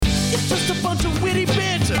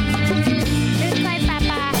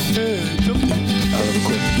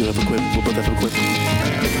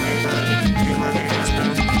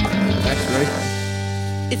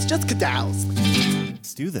skedaddles.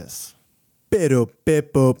 Let's do this. Better,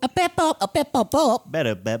 better.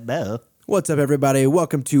 Better. What's up, everybody?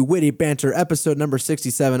 Welcome to Witty Banter, episode number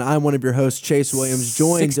 67. I'm one of your hosts, Chase Williams,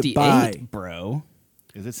 joined 68, by... bro.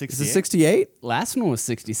 Is it 68? Is it 68? Last one was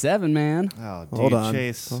 67, man. Oh, dude, Hold on.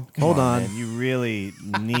 Chase. Hold come on. Man. You really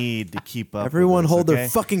need to keep up. Everyone with hold this, their okay?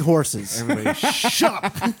 fucking horses. Everybody shut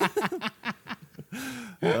up.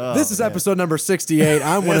 This is episode number 68.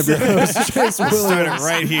 I'm one of your hosts, Chase Start it Williams,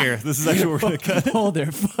 right here. This is actually what we're going to cut. Hold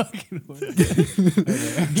their fucking.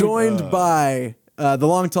 joined by the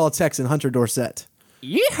long, tall Texan, Hunter Dorsett,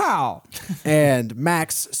 Yeehaw! and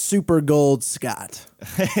Max Super Gold Scott.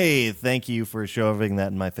 Hey, thank you for shoving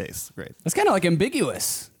that in my face. Great. That's kind of like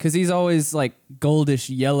ambiguous because he's always like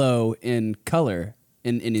goldish yellow in color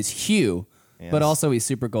in his hue, but Yes. also he's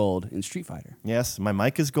super gold in Street Fighter. Yes, my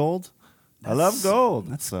mic is gold. I love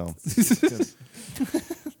gold. So,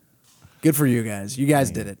 Good for you guys. You guys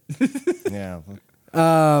did it. yeah.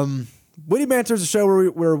 Witty Banter is a show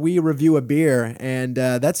where we review a beer, and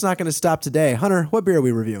that's not going to stop today. Hunter, what beer are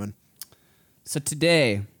we reviewing? So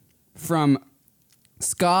today, from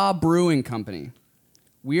Ska Brewing Company,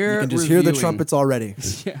 we're You can just hear the reviewing- trumpets already.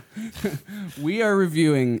 Yeah. We are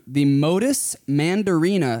reviewing the Modus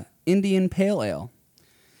Mandarina Indian Pale Ale.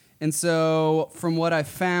 And so, from what I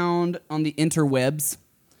found on the interwebs,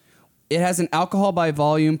 it has an alcohol by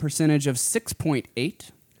volume percentage of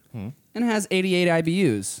 6.8 and has 88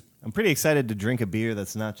 IBUs. I'm pretty excited to drink a beer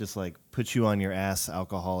that's not just like put you on your ass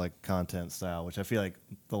alcoholic content style, which I feel like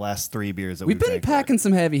the last 3 beers that We've been drank packing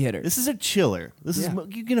some heavy hitters. This is a chiller. This is Yeah.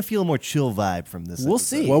 you're gonna feel a more chill vibe from this. We'll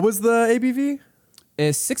episode. see. What was the ABV?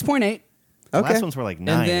 It's 6.8. The Okay. last ones were like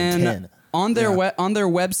 9 And then 10. on their on their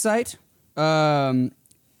website,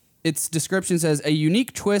 its description says a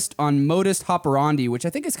unique twist on Modus Operandi, which I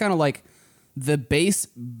think is kind of like the base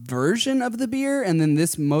version of the beer, and then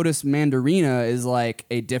this Modus Mandarina is like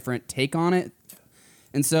a different take on it.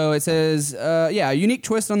 And so it says, a unique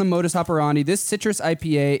twist on the Modus Operandi. This citrus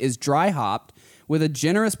IPA is dry hopped with a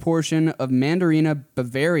generous portion of Mandarina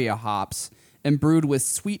Bavaria hops and brewed with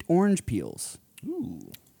sweet orange peels.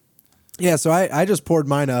 Yeah, so I just poured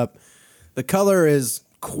mine up. The color is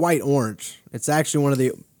quite orange. It's actually one of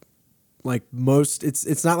the most.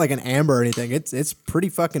 It's not like an amber or anything. It's pretty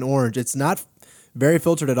fucking orange. It's not very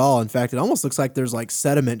filtered at all. In fact, it almost looks like there's like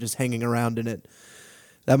sediment just hanging around in it.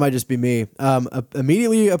 That might just be me.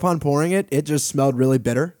 Immediately upon pouring it, it just smelled really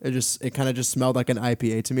bitter. It kind of just smelled like an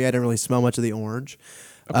IPA to me. I didn't really smell much of the orange.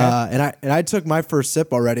 Okay. And I took my first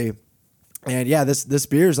sip already, and yeah, this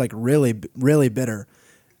beer is like really really bitter.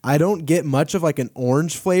 I don't get much of like an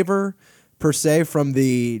orange flavor per se from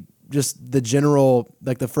the general,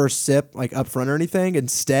 like the first sip, like up front or anything.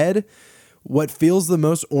 Instead, what feels the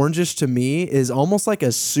most orangish to me is almost like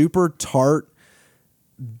a super tart,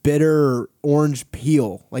 bitter orange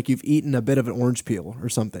peel. Like you've eaten a bit of an orange peel or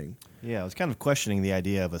something. Yeah, I was kind of questioning the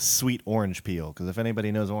idea of a sweet orange peel because if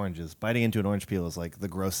anybody knows oranges, biting into an orange peel is like the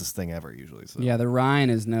grossest thing ever usually. So. Yeah, the rind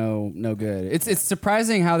is no good. It's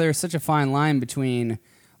surprising how there's such a fine line between,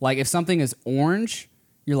 like, if something is orange,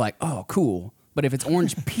 you're like, oh, cool. But if it's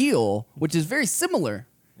orange peel, which is very similar,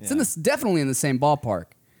 it's in this definitely in the same ballpark.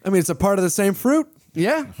 I mean, it's a part of the same fruit.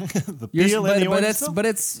 Yeah, The peel and the orange it's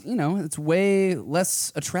still? it's way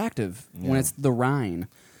less attractive when it's the rind.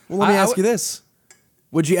 Well, let me I ask you would- this.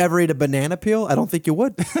 Would you ever eat a banana peel? I don't think you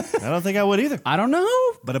would. I don't think I would either. I don't know.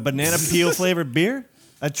 But a banana peel flavored beer,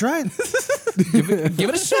 I'd try it. Give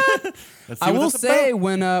it a shot. Let's see I what will that's say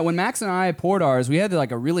about. when Max and I poured ours, we had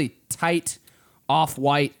like a really tight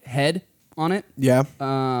off-white head on it, Yeah.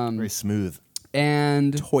 Very smooth.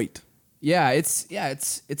 and Toit.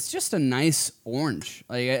 it's just a nice orange.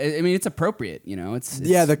 Like I mean, it's appropriate. You know, it's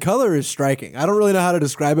Yeah, the color is striking. I don't really know how to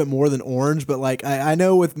describe it more than orange, but like I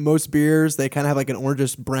know with most beers, they kind of have like an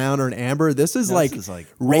orangish brown or an amber. This is No, like, this is like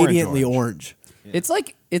radiantly orange. orange. It's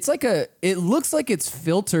like it looks like it's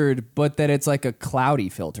filtered, but that it's like a cloudy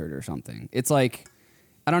filtered or something. It's like,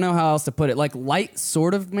 I don't know how else to put it. Like light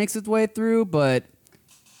sort of makes its way through, but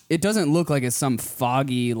it doesn't look like it's some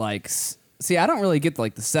foggy like. See, I don't really get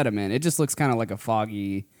like the sediment. It just looks kind of like a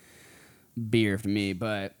foggy beer to me.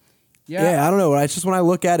 But Yeah, I don't know. It's just when I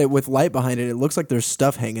look at it with light behind it, it looks like there's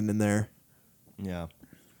stuff hanging in there. Yeah.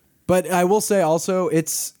 But I will say also,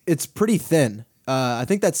 it's pretty thin. I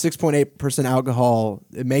think that 6.8% alcohol,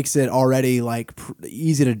 it makes it already like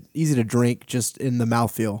easy to drink just in the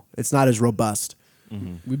mouthfeel. It's not as robust.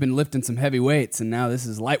 we've been lifting some heavy weights, and now this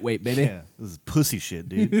is lightweight, baby. Yeah. This is pussy shit,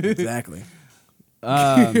 dude. Exactly.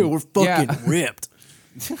 We're fucking yeah. ripped.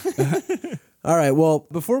 All right. Well,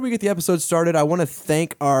 before we get the episode started, I want to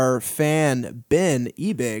thank our fan, Ben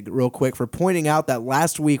Ebig, real quick for pointing out that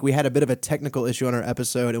last week we had a bit of a technical issue on our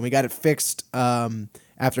episode and we got it fixed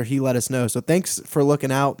after he let us know. So thanks for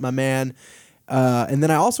looking out, my man. And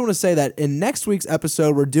then I also want to say that in next week's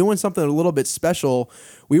episode, we're doing something a little bit special.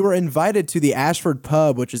 We were invited to the Ashford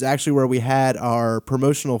Pub, which is actually where we had our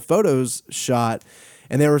promotional photos shot.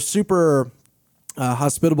 And they were super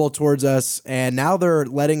hospitable towards us, and now they're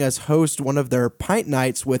letting us host one of their pint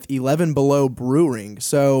nights with 11 Below Brewing.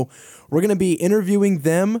 So we're going to be interviewing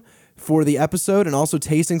them for the episode and also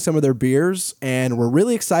tasting some of their beers, and we're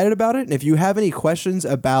really excited about it. And if you have any questions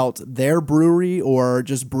about their brewery or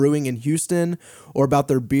just brewing in Houston or about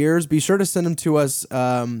their beers, be sure to send them to us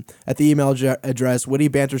at the email address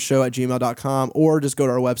wittybantershow@gmail.com, or just go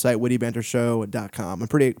to our website wittybantershow.com. I'm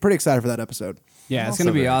pretty excited for that episode. Yeah, it's going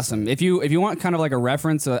to be awesome. If you want kind of like a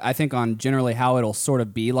reference, I think on generally how it'll sort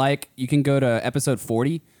of be like, you can go to episode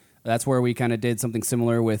 40. That's where we kind of did something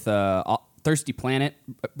similar with Thirsty Planet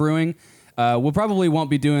Brewing. We'll probably won't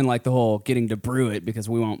be doing like the whole getting to brew it because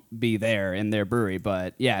we won't be there in their brewery.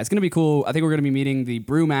 But yeah, it's going to be cool. I think we're going to be meeting the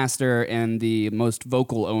brewmaster and the most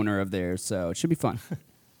vocal owner of theirs. So it should be fun.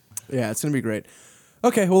 Yeah, it's going to be great.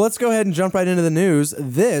 Okay, well, let's go ahead and jump right into the news.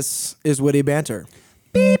 This is Witty Banter.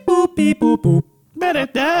 Beep, boop, beep, boop, boop. Beep,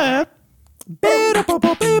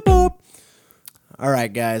 boop, beep, boop. All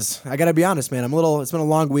right, guys. I got to be honest, man. It's been a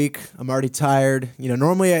long week. I'm already tired. You know,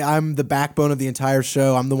 normally I'm the backbone of the entire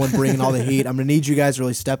show. I'm the one bringing all the heat. I'm going to need you guys to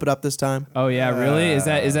really step it up this time. Oh, yeah, really? Is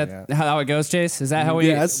that how it goes, Chase? Is that how we...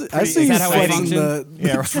 Yeah, I see you sweating.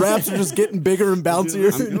 The straps are just getting bigger and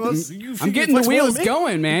bouncier. I'm getting the wheels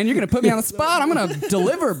going, man. You're going to put me on the spot. I'm going to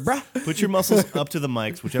deliver, bruh. Put your muscles up to the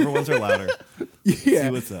mics, whichever ones are louder. Yeah.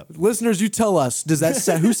 See what's up. Listeners, you tell us, does that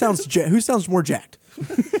who sounds more jacked?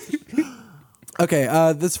 Okay,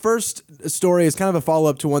 this first story is kind of a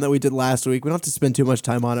follow-up to one that we did last week. We don't have to spend too much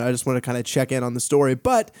time on it. I just want to kind of check in on the story.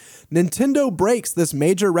 But Nintendo breaks this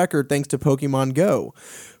major record thanks to Pokemon Go.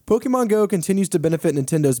 Pokemon Go continues to benefit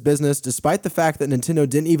Nintendo's business despite the fact that Nintendo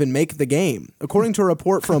didn't even make the game. According to a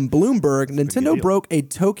report from Bloomberg, Nintendo broke a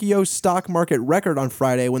Tokyo stock market record on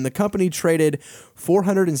Friday when the company traded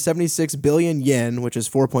 476 billion yen, which is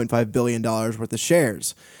 $4.5 billion worth of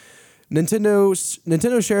shares.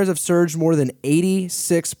 Nintendo shares have surged more than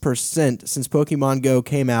 86% since Pokemon Go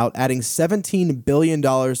came out, adding $17 billion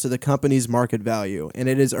to the company's market value, and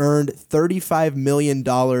it has earned $35 million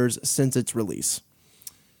since its release.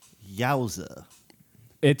 Yowza.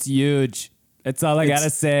 It's huge. That's all I got to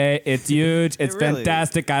say. It's huge. It's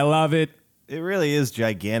fantastic. I love it. It really is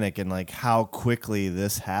gigantic, and like how quickly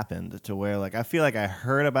this happened to where like I feel like I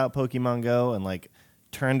heard about Pokemon Go and like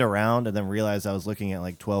turned around and then realized I was looking at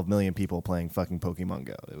like 12 million people playing fucking Pokemon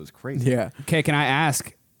Go. It was crazy. Yeah. Okay, can I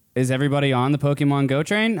ask, is everybody on the Pokemon Go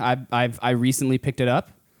train? I recently picked it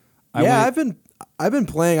up. I've been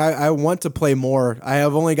playing. I want to play more. I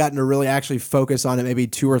have only gotten to really actually focus on it maybe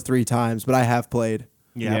 2 or 3 times, but I have played.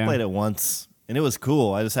 Yeah, I played it once and it was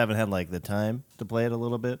cool. I just haven't had like the time to play it a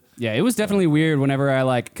little bit. Yeah, it was definitely weird whenever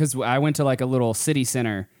because I went to like a little city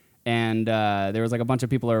center and there was like a bunch of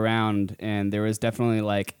people around, and there was definitely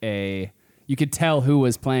like you could tell who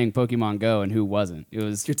was playing Pokemon Go and who wasn't. It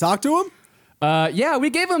was. Did you talk to him? Yeah,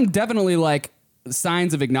 we gave him definitely like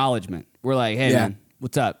signs of acknowledgement. We're like, hey man,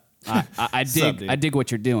 what's up? I dig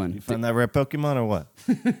what you're doing. You found that rare Pokemon or what?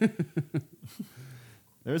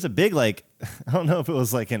 There was a big like I don't know if it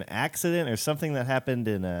was like an accident or something that happened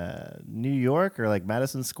in New York or like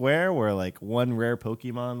Madison Square where like one rare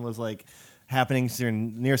Pokemon was like happening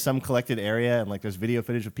near some collected area, and like there's video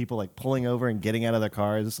footage of people like pulling over and getting out of their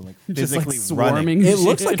cars and like physically just, like, running. swarming. It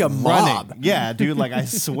looks like a mob. Yeah, dude. Like I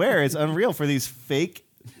swear, it's unreal for these fake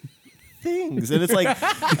things, and it's like,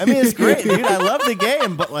 I mean, it's great, dude. I love the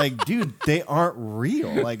game, but like, dude, they aren't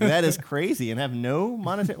real. Like that is crazy and have no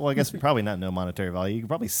monetary. Well, I guess probably not no monetary value. You can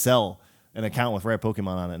probably sell an account with rare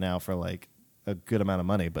Pokemon on it now for like a good amount of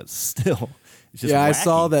money, but still. It's just wacky. I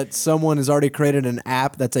saw that someone has already created an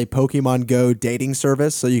app that's a Pokemon Go dating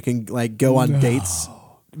service, so you can like go on dates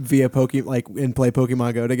via and play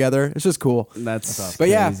Pokemon Go together. It's just cool. That's but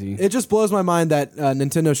crazy. Yeah, it just blows my mind that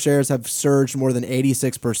Nintendo shares have surged more than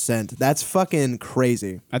 86%. That's fucking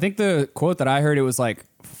crazy. I think the quote that I heard, it was like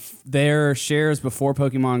their shares before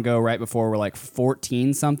Pokemon Go, right before, were like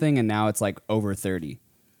 14 something, and now it's like over 30.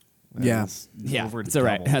 Yeah, it's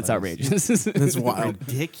outrageous. That's wild.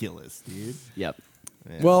 Ridiculous, dude. Yep.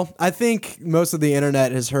 Well, I think most of the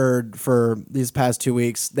internet has heard for these past 2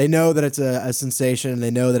 weeks. They know that it's a sensation. They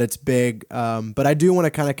know that it's big. But I do want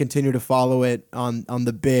to kind of continue to follow it on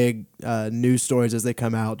the big news stories as they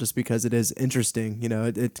come out, just because it is interesting. You know,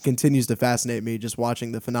 it continues to fascinate me just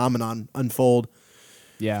watching the phenomenon unfold.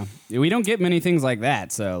 Yeah, we don't get many things like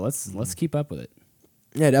that, so let's keep up with it.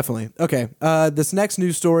 Yeah, definitely. Okay. This next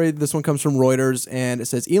news story, this one comes from Reuters, and it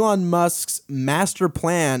says Elon Musk's master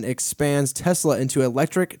plan expands Tesla into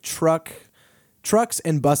electric trucks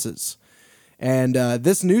and buses. And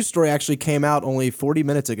this news story actually came out only 40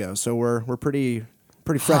 minutes ago, so we're pretty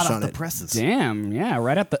fresh Hot on off it. the presses. Damn, yeah,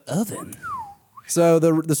 right out the oven. So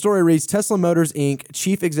the story reads, Tesla Motors Inc.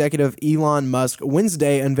 Chief Executive Elon Musk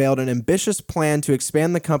Wednesday unveiled an ambitious plan to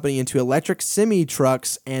expand the company into electric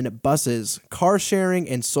semi-trucks and buses, car sharing,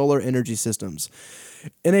 and solar energy systems.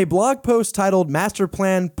 In a blog post titled Master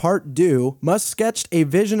Plan Part 2, Musk sketched a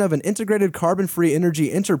vision of an integrated carbon-free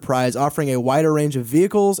energy enterprise offering a wider range of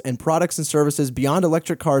vehicles and products and services beyond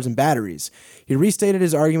electric cars and batteries. He restated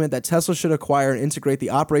his argument that Tesla should acquire and integrate the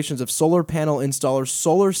operations of solar panel installer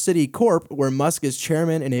Solar City Corp, where Musk is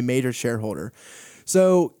chairman and a major shareholder.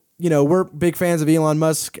 So, you know, we're big fans of Elon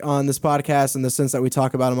Musk on this podcast in the sense that we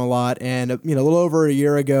talk about him a lot. And, you know, a little over a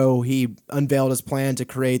year ago, he unveiled his plan to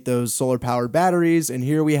create those solar-powered batteries. And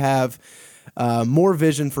here we have more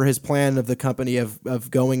vision for his plan of the company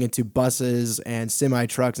of going into buses and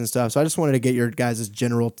semi-trucks and stuff. So I just wanted to get your guys'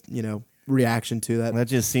 general, you know, reaction to that. That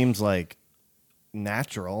just seems like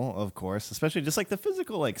natural, of course, especially just like the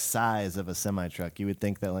physical like size of a semi truck. You would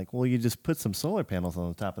think that like, well, you just put some solar panels on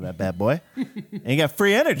the top of that bad boy and you got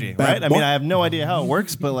free energy, right? I mean, I have no idea how it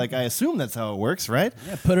works, but like I assume that's how it works, right?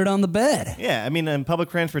 Yeah, put it on the bed. Yeah, I mean, in public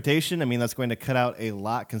transportation, I mean, that's going to cut out a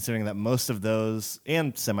lot considering that most of those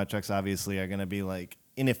and semi trucks obviously are going to be like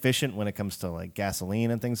inefficient when it comes to like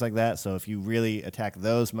gasoline and things like that. So if you really attack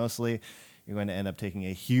those mostly, you're going to end up taking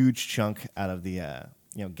a huge chunk out of the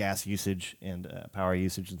gas usage and power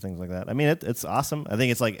usage and things like that. I mean, it's awesome. I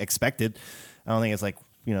think it's like expected. I don't think it's like,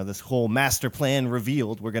 you know, this whole master plan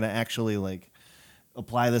revealed. We're going to actually like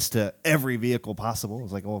apply this to every vehicle possible.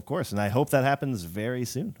 It's like, well, of course. And I hope that happens very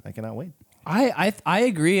soon. I cannot wait. I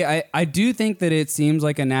agree. I do think that it seems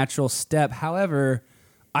like a natural step. However,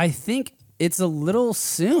 I think it's a little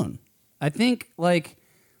soon. I think like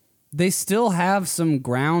they still have some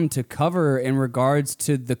ground to cover in regards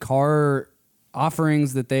to the car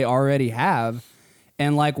offerings that they already have.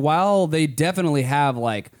 And like while they definitely have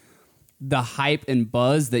like the hype and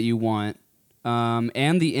buzz that you want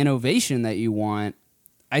and the innovation that you want,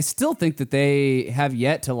 I still think that they have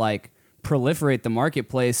yet to like proliferate the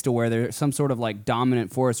marketplace to where they're some sort of like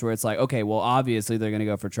dominant force where it's like, okay, well, obviously they're going to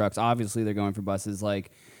go for trucks, obviously they're going for buses.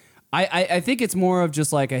 Like I think it's more of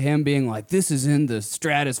just like a him being like, this is in the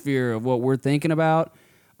stratosphere of what we're thinking about.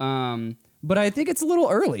 But I think it's a little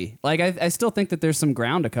early. Like I still think that there's some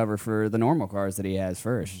ground to cover for the normal cars that he has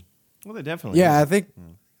first. Well, they definitely. Yeah, I think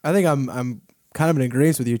I'm kind of in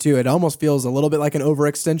agreement with you too. It almost feels a little bit like an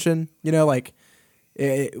overextension. You know, like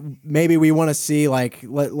maybe we want to see like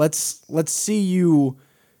let's see you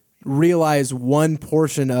realize one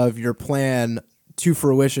portion of your plan to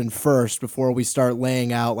fruition first before we start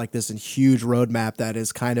laying out like this huge roadmap that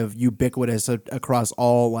is kind of ubiquitous across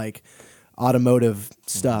all like automotive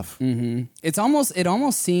stuff. Mm-hmm. It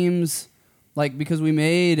almost seems like, because we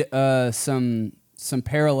made some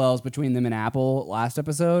parallels between them and Apple last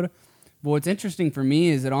episode. But what's interesting for me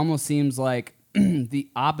is it almost seems like the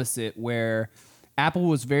opposite, where Apple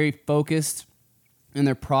was very focused and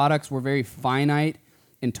their products were very finite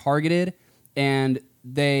and targeted, and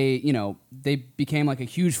they became like a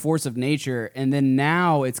huge force of nature. And then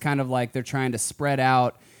now it's kind of like they're trying to spread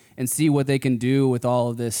out and see what they can do with all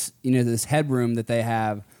of this, you know, this headroom that they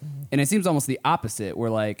have. And it seems almost the opposite, where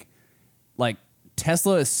like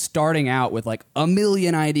Tesla is starting out with like a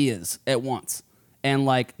million ideas at once. And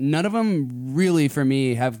like none of them really for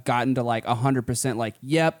me have gotten to like 100% like,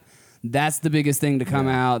 yep, that's the biggest thing to come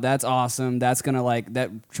out. That's awesome. That's going to like,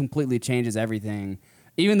 that completely changes everything.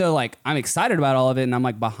 Even though like I'm excited about all of it and I'm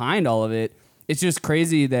like behind all of it, it's just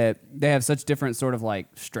crazy that they have such different sort of like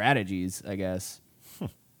strategies, I guess.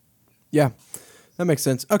 Yeah, that makes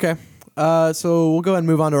sense. Okay. So we'll go ahead and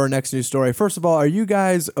move on to our next news story. First of all, are you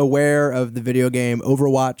guys aware of the video game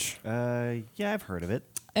Overwatch? Yeah, I've heard of it.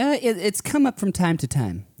 It's come up from time to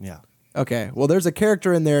time. Yeah. Okay. Well, there's a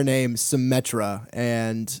character in there named Symmetra,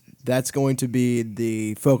 and that's going to be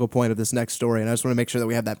the focal point of this next story. And I just want to make sure that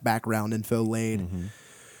we have that background info laid. Mm-hmm.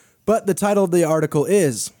 But the title of the article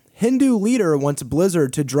is Hindu leader wants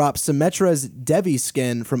Blizzard to drop Symmetra's Devi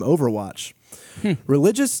skin from Overwatch.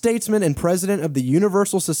 Religious statesman and president of the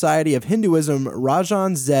Universal Society of Hinduism,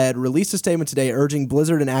 Rajan Zed, released a statement today urging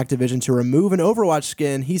Blizzard and Activision to remove an Overwatch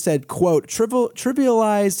skin. He said, quote,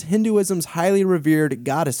 trivialized Hinduism's highly revered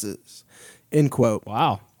goddesses, end quote.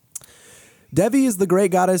 Wow. Devi is the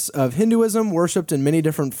great goddess of Hinduism, worshipped in many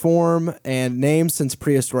different form and names since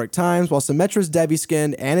prehistoric times, while Symmetra's Devi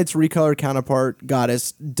skin and its recolored counterpart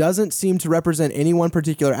goddess doesn't seem to represent any one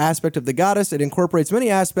particular aspect of the goddess. It incorporates many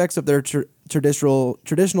aspects of their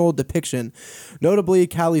traditional depiction, notably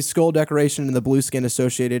Kali's skull decoration and the blue skin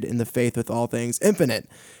associated in the faith with all things infinite.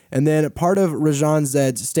 And then part of Rajan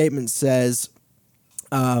Zed's statement says,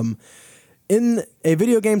 in a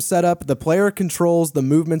video game setup, the player controls the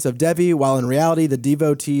movements of Devi, while in reality, the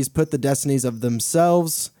devotees put the destinies of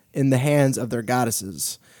themselves in the hands of their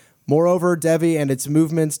goddesses. Moreover, Devi and its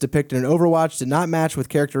movements depicted in Overwatch did not match with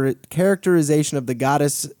characterization of the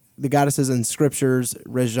goddesses in scriptures,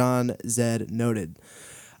 Rajan Zed noted.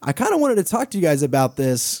 I kind of wanted to talk to you guys about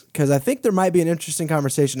this because I think there might be an interesting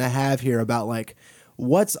conversation to have here about like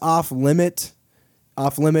what's off limits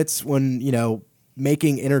when, you know,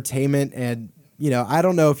 making entertainment and, you know, I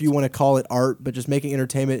don't know if you want to call it art, but just making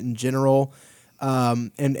entertainment in general.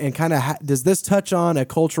 And kind of does this touch on a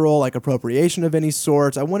cultural like appropriation of any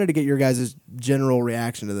sorts? I wanted to get your guys' general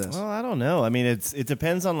reaction to this. Well, I don't know. I mean, it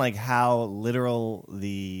depends on like how literal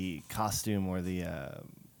the costume or the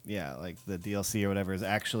like the DLC or whatever is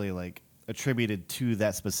actually like attributed to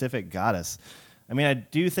that specific goddess. I mean, I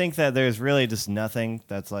do think that there's really just nothing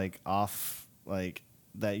that's like off like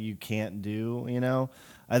that you can't do, you know?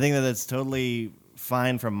 I think that that's totally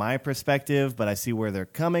fine from my perspective, but I see where they're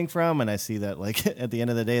coming from, and I see that, like, at the end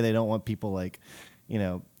of the day, they don't want people, like, you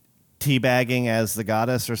know, teabagging as the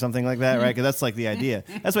goddess or something like that, right? Because that's, like, the idea.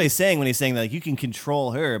 That's what he's saying when he's saying that, like, you can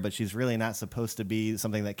control her, but she's really not supposed to be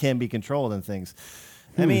something that can be controlled and things.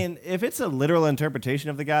 I mean, if it's a literal interpretation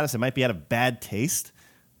of the goddess, it might be out of bad taste.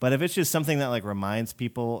 But if it's just something that like reminds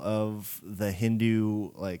people of the Hindu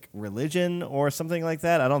like religion or something like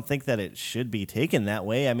that, I don't think that it should be taken that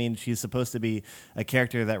way. I mean, she's supposed to be a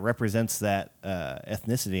character that represents that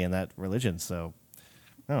ethnicity and that religion. So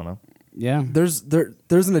I don't know. Yeah. There's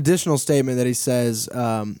an additional statement that he says.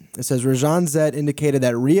 It says Rajan Zed indicated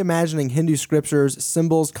that reimagining Hindu scriptures,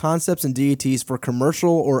 symbols, concepts, and deities for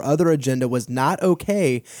commercial or other agenda was not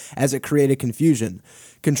okay, as it created confusion.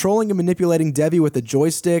 Controlling and manipulating Devi with a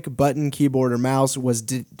joystick, button, keyboard, or mouse was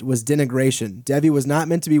denigration. Devi was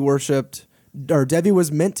meant to be worshipped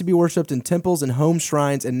in temples and home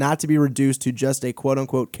shrines and not to be reduced to just a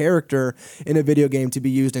quote-unquote character in a video game to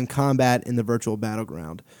be used in combat in the virtual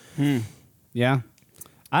battleground. Yeah.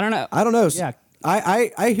 I don't know. Yeah.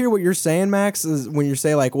 I hear what you're saying, Max, is when you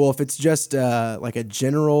say like, well, if it's just like a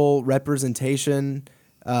general representation,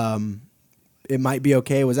 it might be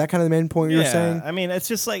okay. Was that kind of the main point you were saying? I mean, it's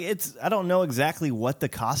just like I don't know exactly what the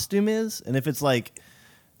costume is, and if it's like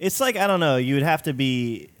I don't know. You would have to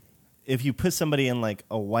be if you put somebody in like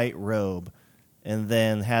a white robe and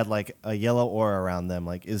then had like a yellow aura around them.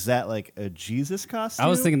 Like, is that like a Jesus costume? I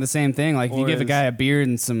was thinking the same thing. Like, if you give a guy a beard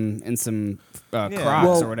and some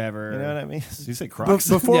Crocs or whatever. You know what I mean? You say Crocs.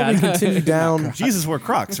 Before we continue down, Jesus wore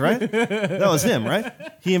Crocs, right? That was him, right?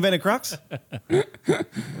 He invented Crocs.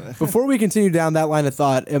 Before we continue down that line of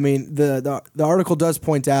thought, I mean, the article does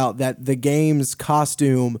point out that the game's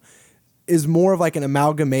costume is more of like an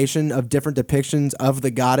amalgamation of different depictions of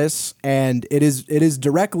the goddess, and it is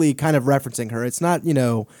directly kind of referencing her. It's not, you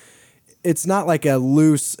know, it's not like a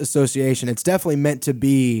loose association. It's definitely meant to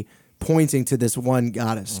be pointing to this one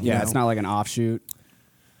goddess. Yeah, you know? It's not like an offshoot.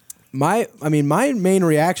 My main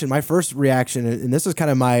reaction, my first reaction, and this is kind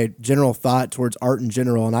of my general thought towards art in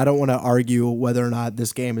general, and I don't want to argue whether or not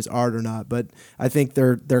this game is art or not, but I think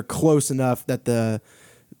they're close enough that the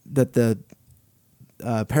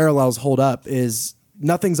parallels hold up. Is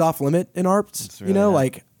nothing's off limit in art, really, you know,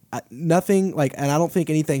 like nothing, like, and I don't think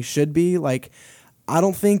anything should be like. I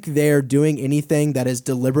don't think they're doing anything that is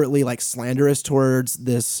deliberately like slanderous towards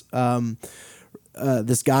this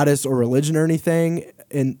this goddess or religion or anything.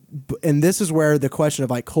 And this is where the question of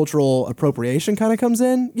like cultural appropriation kind of comes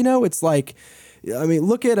in. You know, it's like, I mean,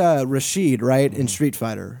 look at Rashid, right, in Street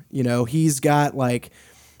Fighter. You know, he's got like,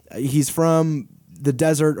 he's from the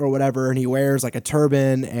desert or whatever, and he wears like a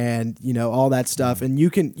turban and, you know, all that stuff. And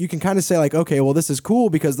you can kind of say like, okay, well, this is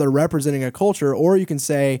cool because they're representing a culture, or you can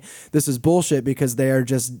say this is bullshit because they are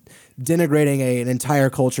just denigrating an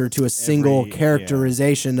entire culture to a single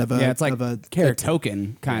characterization of a it's like of a character, a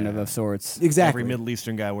token kind of sorts. Exactly. Every Middle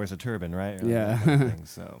Eastern guy wears a turban, right? Yeah. That kind of thing,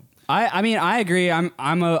 so. I mean, I agree. I'm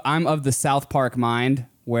of the South Park mind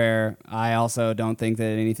where I also don't think that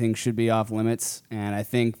anything should be off limits, and I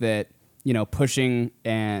think that pushing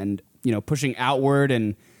outward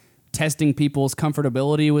and testing people's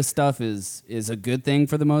comfortability with stuff is a good thing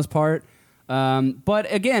for the most part.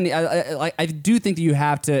 But again, I do think that you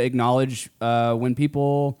have to acknowledge when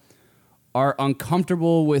people are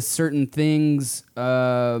uncomfortable with certain things,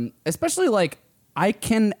 especially like I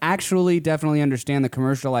can actually definitely understand the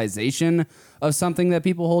commercialization of something that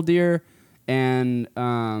people hold dear. And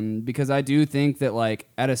because I do think that like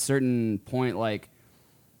at a certain point, like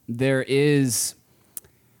there is,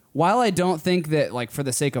 while I don't think that like for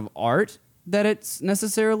the sake of art that it's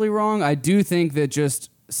necessarily wrong, I do think that just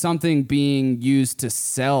something being used to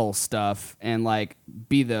sell stuff and like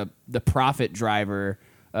be the profit driver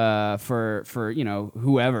for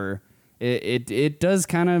whoever, it does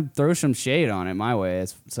kind of throw some shade on it my way.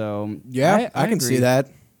 So yeah, I can agree. see that.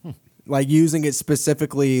 Like using it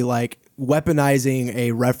specifically, like weaponizing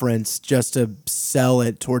a reference just to sell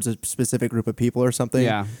it towards a specific group of people or something.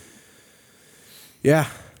 Yeah.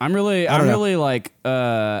 I'm really like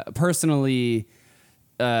personally,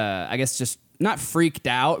 I guess just not freaked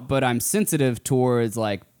out, but I'm sensitive towards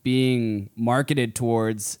like being marketed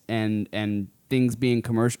towards and things being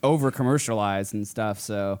over commercialized and stuff.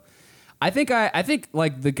 So I think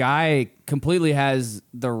like the guy completely has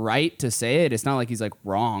the right to say it. It's not like he's like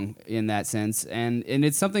wrong in that sense, and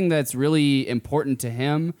it's something that's really important to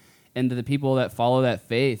him and to the people that follow that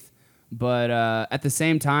faith. But at the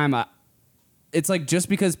same time, it's like just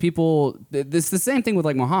because people, it's the same thing with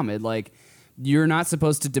like Muhammad. Like you're not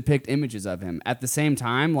supposed to depict images of him. At the same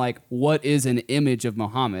time, like what is an image of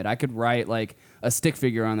Muhammad? I could write like a stick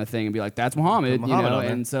figure on the thing and be like, that's Muhammad,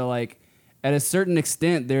 and so like. At a certain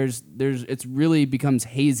extent, there's it's really becomes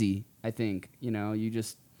hazy. I think you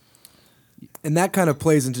just, and that kind of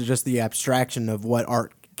plays into just the abstraction of what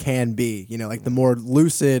art can be. Like the more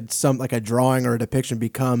lucid like a drawing or a depiction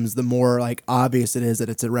becomes, the more like obvious it is that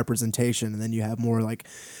it's a representation, and then you have more like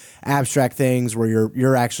abstract things where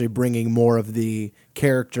you're actually bringing more of the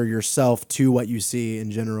character yourself to what you see in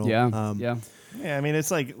general. Yeah. I mean, it's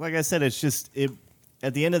like I said, it's just it.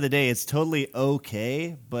 At the end of the day, it's totally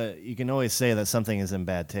okay, but you can always say that something is in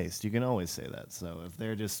bad taste. You can always say that. So if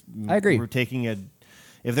they're just I agree. If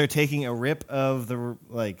they're taking a rip of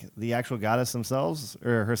the actual goddess themselves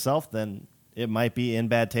or herself, then it might be in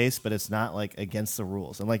bad taste, but it's not like against the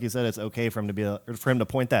rules. And like you said, it's okay for him to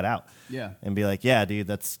point that out. Yeah. And be like, yeah, dude,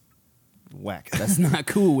 that's whack. That's not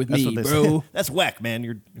cool with me, bro. That's whack, man.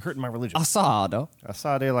 You're hurting my religion. Asado.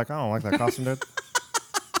 Like, I don't like that costume, dude.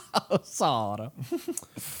 Asada.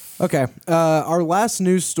 Okay. Our last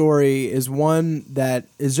news story is one that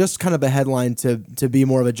is just kind of a headline to be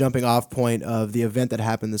more of a jumping off point of the event that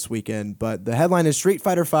happened this weekend. But the headline is Street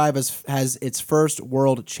Fighter V has its first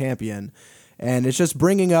world champion. And it's just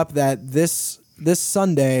bringing up that this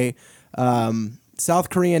Sunday, South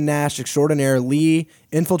Korean Nash extraordinaire Lee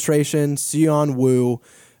Infiltration Seon Woo,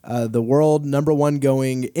 the world number one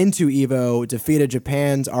going into EVO, defeated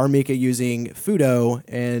Japan's Armika using Fudo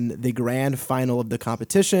in the grand final of the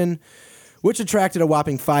competition, which attracted a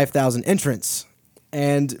whopping 5,000 entrants.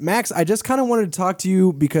 And Max, I just kind of wanted to talk to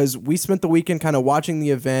you because we spent the weekend kind of watching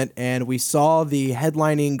the event, and we saw the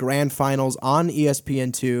headlining grand finals on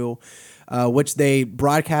ESPN2, which they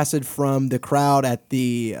broadcasted from the crowd at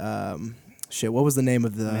the what was the name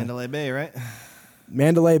of the Mandalay Bay, right?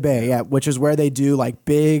 Mandalay Bay, yeah, which is where they do like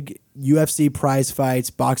big UFC prize fights,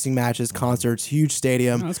 boxing matches, concerts, huge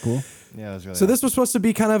stadium. Oh, that's cool. Yeah, it was really so this was supposed to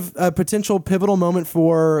be kind of a potential pivotal moment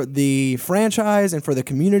for the franchise and for the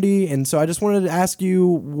community. And so I just wanted to ask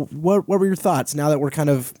you, what were your thoughts now that we're kind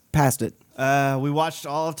of past it? We watched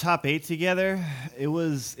all of Top 8 together.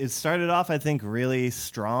 It started off, I think, really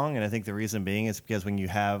strong, and I think the reason being is because when you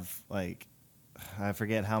have like, I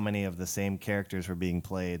forget how many of the same characters were being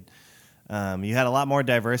played. You had a lot more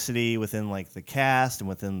diversity within like the cast and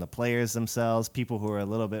within the players themselves. People who were a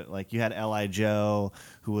little bit like, you had L.I. Joe,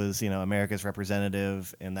 who was America's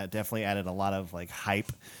representative, and that definitely added a lot of like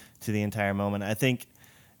hype to the entire moment. I think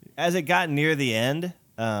as it got near the end,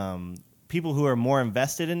 people who are more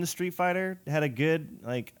invested in the Street Fighter had a good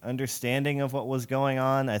like understanding of what was going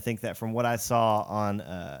on. I think that from what I saw on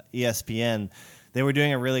ESPN, they were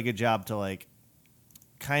doing a really good job to like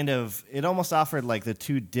kind of, it almost offered like the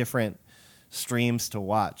two different streams to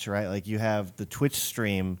watch, right? Like you have the Twitch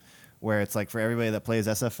stream where it's like for everybody that plays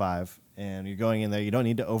SF5 and you're going in there, you don't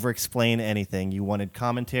need to over explain anything. You wanted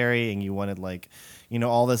commentary and you wanted like,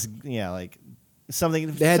 all this, like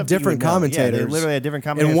something. They had different commentators. Yeah, they literally had different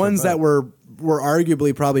commentators. And ones that were were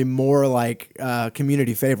arguably probably more like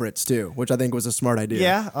community favorites too, which I think was a smart idea.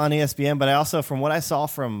 Yeah, on ESPN. But I also, from what I saw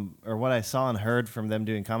what I saw and heard from them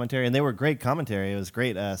doing commentary, and they were great commentary. It was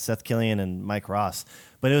great, Seth Killian and Mike Ross.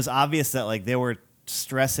 But it was obvious that like they were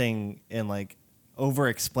stressing and like over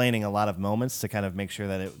explaining a lot of moments to kind of make sure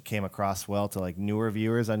that it came across well to like newer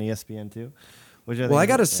viewers on ESPN too. Which I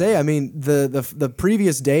got to say, I mean, the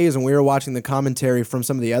previous days when we were watching the commentary from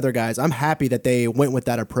some of the other guys, I'm happy that they went with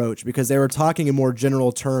that approach because they were talking in more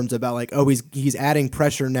general terms about like, oh, he's adding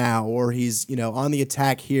pressure now, or he's on the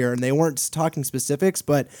attack here, and they weren't talking specifics.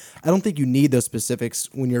 But I don't think you need those specifics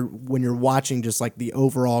when you're watching just like the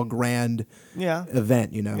overall grand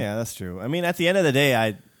event. Yeah, that's true. I mean, at the end of the day,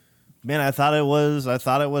 I thought it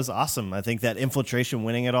was awesome. I think that Infiltration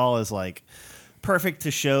winning it all is like perfect to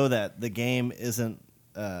show that the game isn't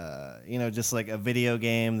just like a video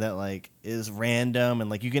game that like is random, and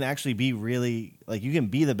like you can actually be really like you can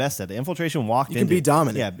be the best at it. Infiltration be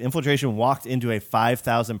dominant. Yeah, Infiltration walked into a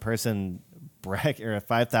 5,000 person bracket or a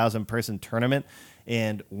 5,000 person tournament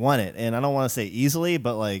and won it. And I don't want to say easily,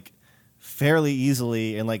 but like fairly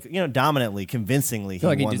easily and like dominantly, convincingly he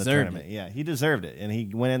won the tournament. Yeah, he deserved it, and he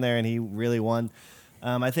went in there and he really won.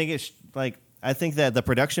 I think that the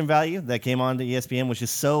production value that came on to ESPN was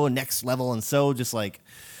just so next level and so just like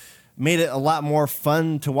made it a lot more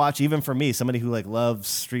fun to watch, even for me, somebody who like loves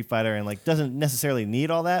Street Fighter and like doesn't necessarily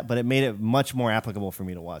need all that, but it made it much more applicable for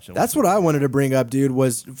me to watch. That's what I wanted to bring up, dude,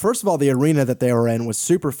 was first of all, the arena that they were in was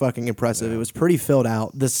super fucking impressive. Yeah. It was pretty filled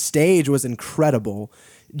out. The stage was incredible.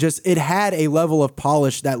 Just it had a level of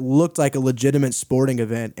polish that looked like a legitimate sporting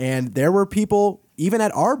event. And there were people, even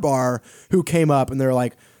at our bar, who came up and they're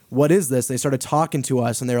like, what is this? They started talking to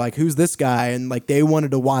us and they're like, who's this guy? And like they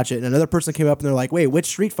wanted to watch it. And another person came up and they're like, wait, which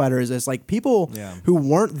Street Fighter is this? Like people who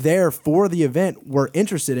weren't there for the event were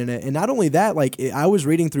interested in it. And not only that, like I was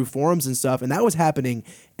reading through forums and stuff, and that was happening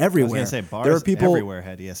everywhere. I was going to say, bars there were people everywhere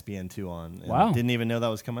had ESPN2 on. And didn't even know that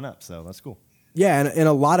was coming up. So that's cool. Yeah, and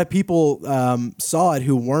a lot of people saw it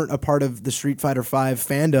who weren't a part of the Street Fighter V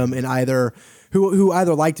fandom, and who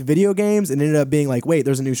either liked video games and ended up being like, wait,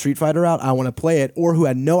 there's a new Street Fighter out, I want to play it, or who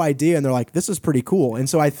had no idea and they're like, this is pretty cool. And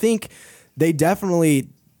so I think they definitely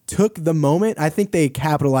took the moment. I think they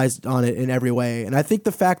capitalized on it in every way. And I think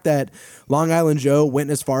the fact that Long Island Joe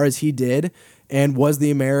went as far as he did and was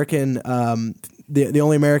the American the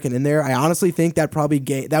only American in there, I honestly think that probably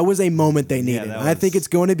that was a moment they needed. And I think it's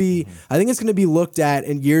going to be looked at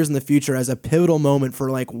in years in the future as a pivotal moment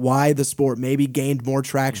for like why the sport maybe gained more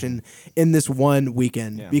traction in this one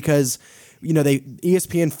weekend because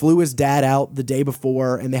ESPN flew his dad out the day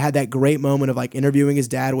before and they had that great moment of like interviewing his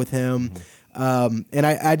dad with him. And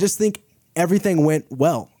I just think everything went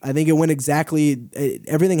well. I think it went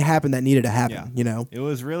everything happened that needed to happen, It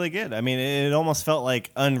was really good. I mean, it almost felt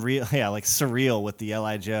like unreal, like surreal with the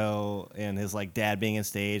L.I. Joe and his like dad being on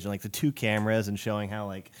stage and like the two cameras and showing how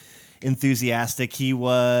like enthusiastic he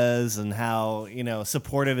was and how,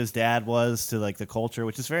 supportive his dad was to like the culture,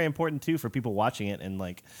 which is very important too for people watching it and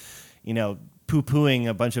like, poo-pooing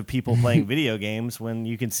a bunch of people playing video games when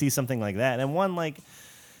you can see something like that. And one like,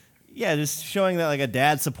 just showing that like a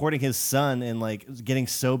dad supporting his son and like getting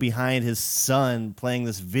so behind his son playing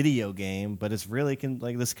this video game, but it's really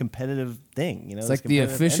like this competitive thing, It's like the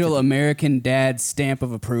official entity. American dad stamp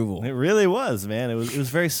of approval. It really was, man. It was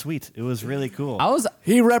very sweet. It was really cool.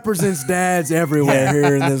 He represents dads everywhere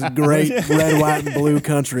here in this great red, white, and blue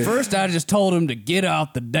country. First, I just told him to get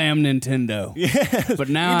off the damn Nintendo. Yeah, but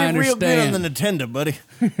now I understand. Real good on the Nintendo, buddy.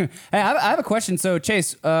 Hey, I have a question. So,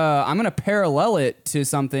 Chase, I'm going to parallel it to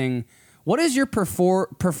something. What is your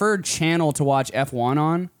preferred channel to watch F1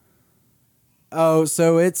 on? Oh,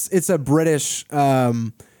 so it's a British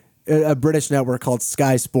network called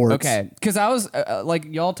Sky Sports. Okay, because I was like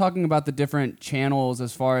y'all talking about the different channels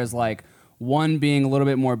as far as like one being a little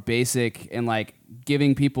bit more basic and like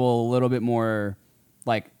giving people a little bit more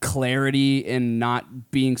like clarity and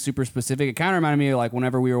not being super specific. It kind of reminded me of like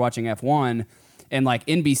whenever we were watching F1 and like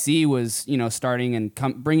NBC was starting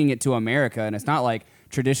and bringing it to America, and it's not like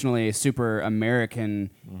traditionally a super American,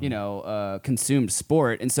 consumed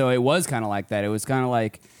sport. And so it was kind of like that. It was kind of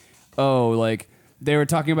like, like they were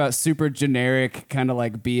talking about super generic kind of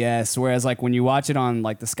like BS. Whereas like when you watch it on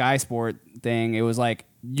like the Sky Sport thing, it was like,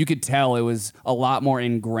 you could tell it was a lot more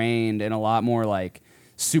ingrained and a lot more like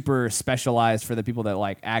super specialized for the people that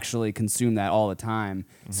like actually consume that all the time.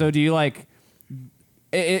 Mm-hmm. So do you like,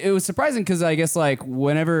 it was surprising because I guess like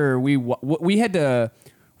whenever we had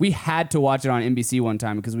to watch it on NBC one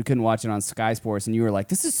time because we couldn't watch it on Sky Sports, and you were like,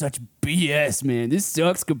 this is such BS, man. This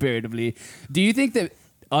sucks comparatively. Do you think that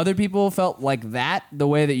other people felt like that the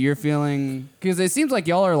way that you're feeling? Because it seems like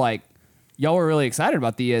y'all are like, y'all were really excited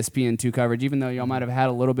about the ESPN2 coverage, even though y'all might have had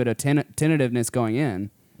a little bit of tentativeness going in.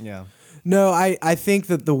 Yeah. No, I think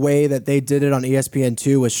that the way that they did it on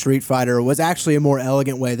ESPN2 with Street Fighter was actually a more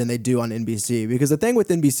elegant way than they do on NBC. Because the thing with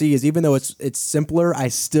NBC is even though it's simpler, I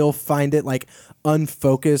still find it like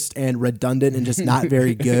unfocused and redundant and just not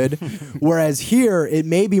very good. Whereas here, it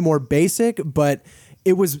may be more basic, but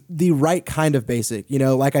it was the right kind of basic. You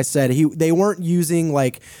know, like I said, they weren't using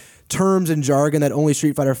like terms and jargon that only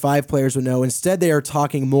Street Fighter V players would know. Instead, they are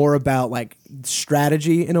talking more about like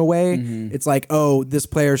strategy in a way. It's like, oh, this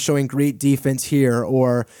player is showing great defense here,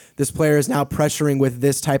 or this player is now pressuring with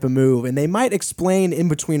this type of move. And they might explain in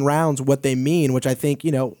between rounds what they mean, which I think,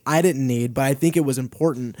 you know, I didn't need, but I think it was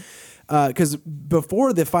important. Because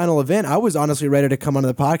before the final event, I was honestly ready to come onto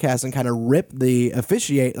the podcast and kind of rip the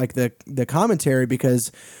commentary,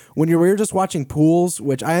 because when you're just watching pools,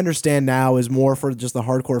 which I understand now is more for just the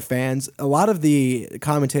hardcore fans, a lot of the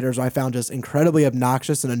commentators I found just incredibly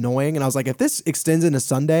obnoxious and annoying. And I was like, if this extends into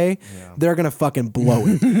Sunday, they're going to fucking blow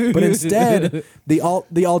it. But instead,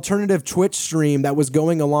 the alternative Twitch stream that was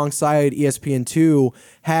going alongside ESPN2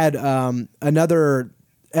 had another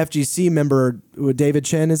FGC member, David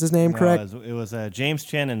Chen is his name, correct? It was James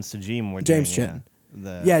Chen and Sajim were James doing, Chen.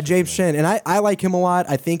 James Chen. And I like him a lot.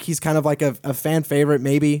 I think he's kind of like a fan favorite,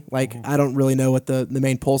 maybe. Like, I don't really know what the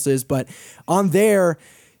main pulse is. But on there,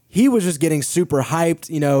 he was just getting super hyped.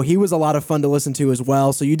 You know, he was a lot of fun to listen to as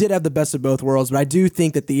well. So you did have the best of both worlds. But I do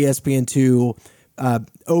think that the ESPN2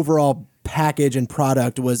 overall package and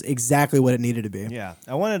product was exactly what it needed to be. Yeah.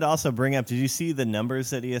 I wanted to also bring up, did you see the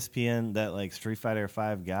numbers that ESPN that like Street Fighter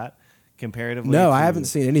V got comparatively? No, I haven't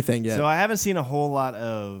seen anything yet. So I haven't seen a whole lot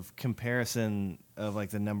of comparison of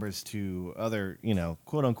like the numbers to other, you know,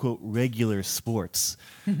 quote unquote regular sports.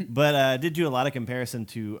 But I did do a lot of comparison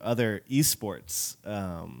to other esports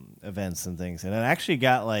events and things. And it actually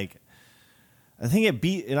got like, I think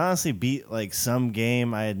it honestly beat like some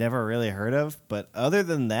game I had never really heard of. But other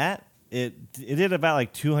than that, it did about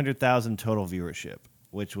like 200,000 total viewership,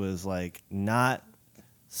 which was like not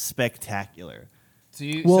spectacular. So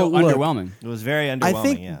underwhelming. It was very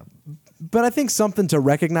underwhelming, But I think something to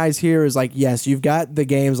recognize here is like, yes, you've got the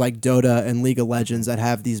games like Dota and League of Legends that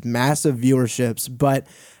have these massive viewerships, but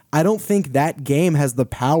I don't think that game has the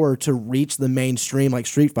power to reach the mainstream like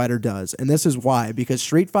Street Fighter does. And this is why, because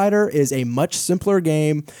Street Fighter is a much simpler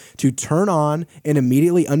game to turn on and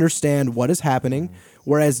immediately understand what is happening.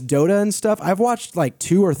 Whereas Dota and stuff, I've watched like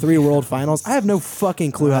 2 or 3 World Finals. I have no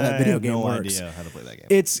fucking clue how that video game works. I have no idea how to play that game.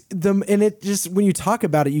 It's and it just, when you talk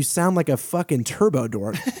about it, you sound like a fucking turbo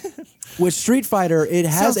dork. With Street Fighter, it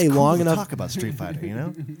has a long enough. Talk about Street Fighter, you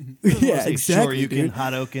know? Yeah, exactly. Shoryuken,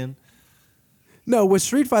 Hadouken. No, with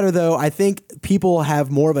Street Fighter though, I think people have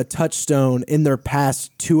more of a touchstone in their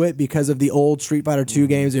past to it because of the old Street Fighter 2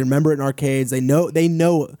 games. They remember it in arcades. They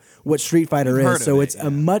know what Street Fighter is. So it's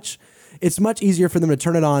it's much easier for them to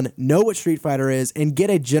turn it on, know what Street Fighter is, and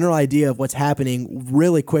get a general idea of what's happening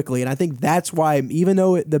really quickly. And I think that's why, even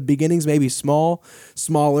though the beginnings may be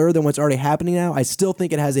smaller than what's already happening now, I still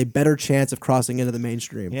think it has a better chance of crossing into the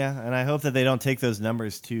mainstream. Yeah, and I hope that they don't take those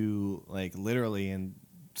numbers too like literally and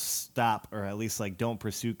stop, or at least like don't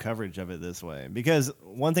pursue coverage of it this way. Because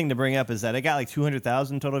one thing to bring up is that it got like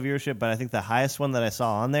 200,000 total viewership, but I think the highest one that I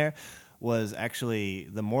saw on there was actually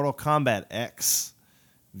the Mortal Kombat X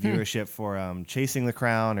viewership for Chasing the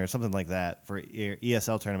Crown or something like that for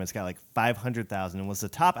ESL tournaments. Got like 500,000 and was the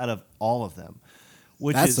top out of all of them,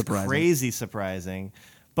 which is surprising. Crazy surprising.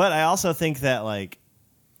 But I also think that like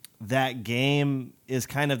that game is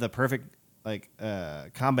kind of the perfect like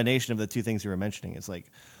combination of the two things you were mentioning. It's like,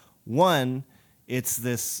 one, it's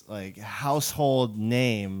this like household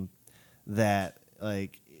name that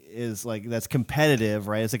like is like that's competitive,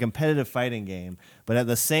 right? It's a competitive fighting game, but at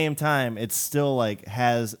the same time, it still like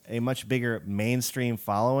has a much bigger mainstream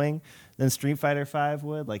following than Street Fighter V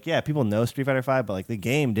would. Like, yeah, people know Street Fighter V, but like the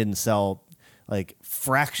game didn't sell like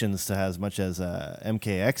fractions to as much as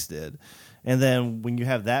MKX did. And then when you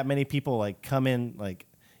have that many people like come in, like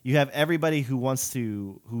you have everybody who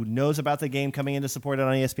knows about the game coming in to support it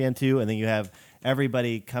on ESPN2, and then you have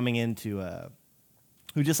everybody coming into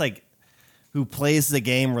who plays the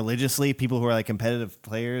game religiously, people who are like competitive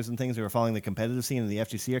players and things who are following the competitive scene, and the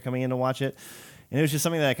FGC are coming in to watch it. And it was just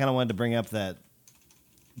something that I kind of wanted to bring up that.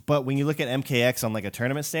 But when you look at MKX on like a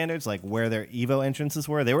tournament standards, like where their Evo entrances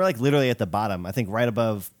were, they were like literally at the bottom. I think right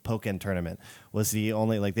above Pokken Tournament was the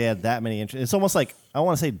only, like they had that many entrances. It's almost like, I don't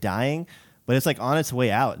want to say dying, But it's like on its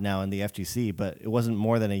way out now in the FGC. But it wasn't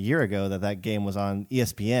more than a year ago that game was on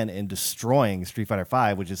ESPN and destroying Street Fighter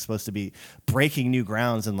V, which is supposed to be breaking new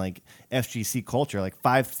grounds in like FGC culture. Like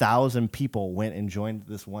 5,000 people went and joined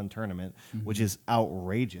this one tournament, which is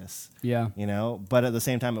outrageous. Yeah. You know, but at the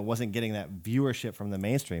same time, it wasn't getting that viewership from the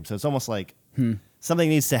mainstream. So it's almost like something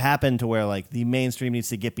needs to happen to where like the mainstream needs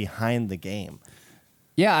to get behind the game.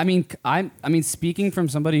 Yeah, I mean, speaking from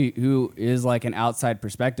somebody who is like an outside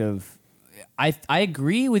perspective, I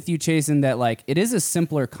agree with you, Chase, in that like it is a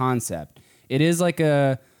simpler concept. It is like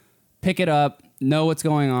a pick it up, know what's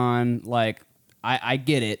going on. Like I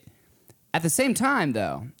get it. At the same time,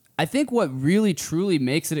 though, I think what really truly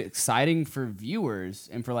makes it exciting for viewers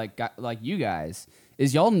and for like you guys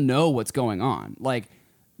is y'all know what's going on. Like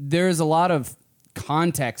there's a lot of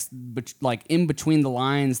context, but like in between the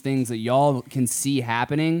lines, things that y'all can see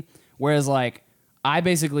happening. Whereas like I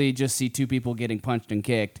basically just see two people getting punched and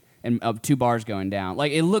kicked and two bars going down.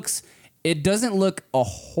 Like it doesn't look a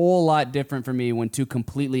whole lot different for me when two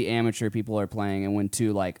completely amateur people are playing and when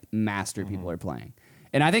two like master people are playing.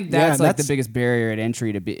 And I think that's the biggest barrier at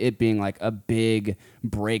entry to it being like a big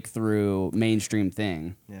breakthrough mainstream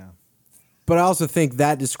thing. Yeah. But I also think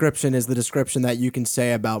that description is the description that you can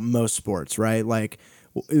say about most sports, right? Like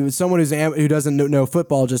someone who doesn't know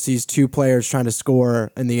football just sees two players trying to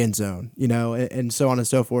score in the end zone, you know, and so on and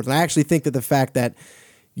so forth. And I actually think that the fact that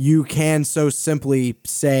you can so simply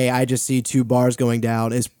say, I just see two bars going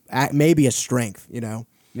down is maybe a strength, you know?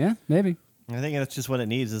 Yeah, maybe. I think that's just what it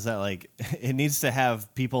needs is that like it needs to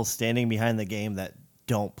have people standing behind the game that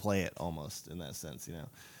don't play it almost in that sense, you know?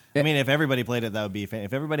 I mean, if everybody played it, that would be if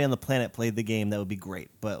everybody on the planet played the game, that would be great.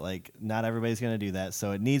 But like not everybody's going to do that.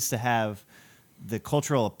 So it needs to have the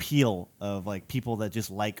cultural appeal of like people that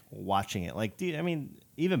just like watching it. Like, dude, I mean,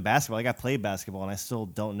 even basketball, like I played basketball and I still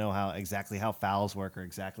don't know exactly how fouls work or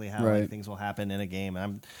exactly how like, things will happen in a game. And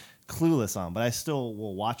I'm clueless on, but I still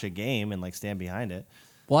will watch a game and like stand behind it.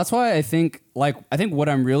 Well, that's why I think what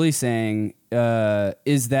I'm really saying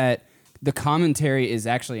is that the commentary is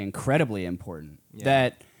actually incredibly important. Yeah.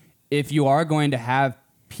 That if you are going to have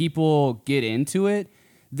people get into it,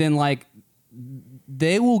 then like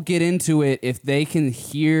they will get into it if they can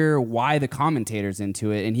hear why the commentator's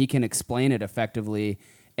into it and he can explain it effectively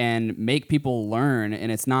and make people learn. And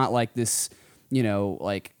it's not like this, you know,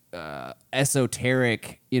 like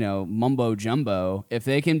esoteric, you know, mumbo jumbo. If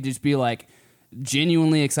they can just be like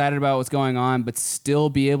genuinely excited about what's going on, but still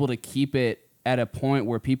be able to keep it at a point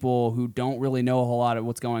where people who don't really know a whole lot of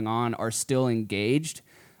what's going on are still engaged,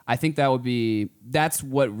 I think that's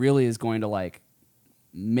what really is going to like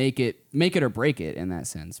make it or break it in that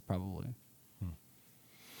sense, probably.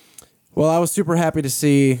 Well, I was super happy to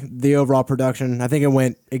see the overall production. I think it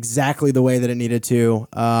went exactly the way that it needed to.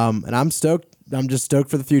 And I'm stoked. I'm just stoked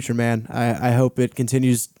for the future, man. I hope it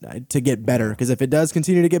continues to get better, because if it does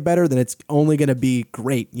continue to get better, then it's only going to be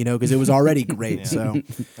great, you know, because it was already great. Yeah. So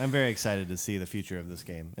I'm very excited to see the future of this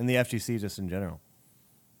game and the FGC just in general.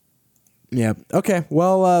 Yeah. Okay.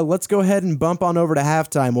 Well, let's go ahead and bump on over to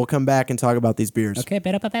halftime. We'll come back and talk about these beers. Okay.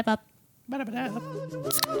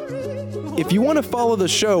 If you want to follow the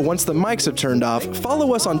show once the mics have turned off,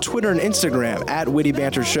 follow us on Twitter and Instagram at Witty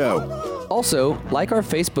Banter Show. Also, like our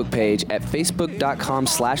Facebook page at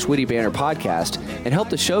facebook.com/Witty Banter Podcast and help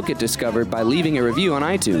the show get discovered by leaving a review on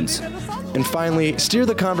iTunes. And finally, steer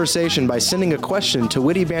the conversation by sending a question to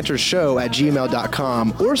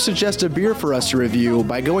wittybantershow@gmail.com or suggest a beer for us to review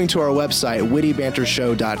by going to our website,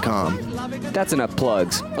 wittybantershow.com. That's enough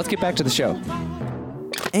plugs. Let's get back to the show.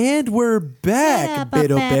 And we're back,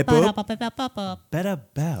 Biddle Bipple. Better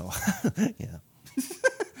bow. Yeah.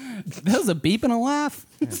 That was a beep and a laugh.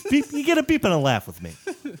 Yeah. You get a beep and a laugh with me.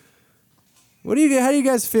 How do you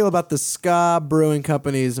guys feel about the Ska Brewing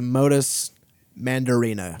Company's Modus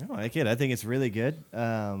Mandarina? I like it. I think it's really good.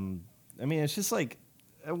 I mean, it's just like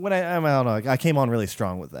when I don't know. I came on really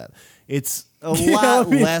strong with that. It's a lot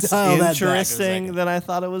less interesting than I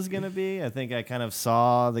thought it was going to be. I think I kind of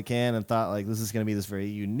saw the can and thought like this is going to be this very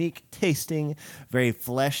unique tasting, very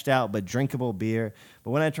fleshed out but drinkable beer.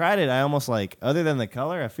 But when I tried it, I almost like, other than the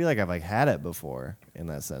color, I feel like I've like had it before in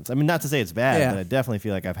that sense. I mean, not to say it's bad, but I definitely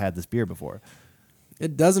feel like I've had this beer before.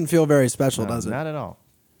 It doesn't feel very special, does it? Not at all.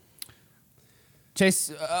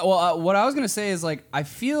 Chase, what I was going to say is like I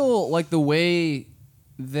feel like the way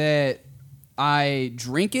that I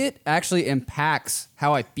drink it actually impacts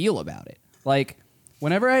how I feel about it. Like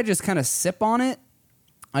whenever I just kind of sip on it,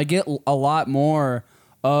 I get a lot more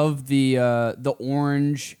of the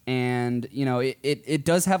orange, and you know it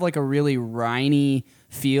does have like a really riney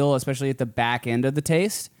feel, especially at the back end of the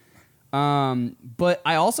taste. But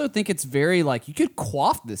I also think it's very like you could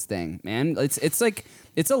quaff this thing, man. It's like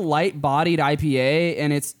it's a light-bodied IPA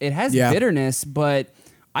and it has bitterness, but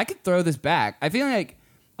I could throw this back. I feel like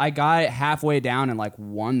I got it halfway down in like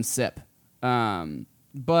one sip.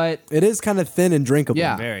 But It is kind of thin and drinkable.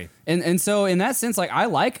 yeah, Very. And so in that sense, like I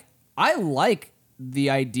like the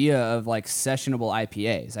idea of like sessionable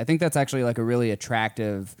IPAs. I think that's actually like a really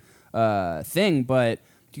attractive thing, but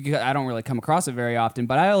I don't really come across it very often.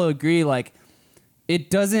 But I'll agree, like it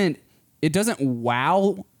doesn't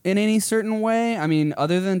wow in any certain way. I mean,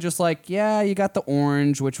 other than just like, yeah, you got the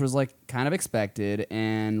orange, which was like kind of expected,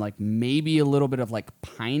 and like maybe a little bit of like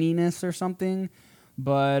pininess or something.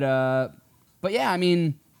 But yeah, I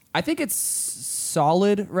mean, I think it's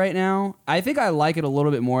solid right now. I think I like it a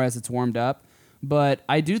little bit more as it's warmed up. But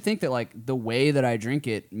I do think that like the way that I drink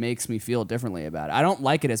it makes me feel differently about it. I don't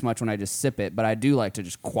like it as much when I just sip it, but I do like to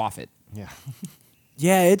just quaff it. Yeah.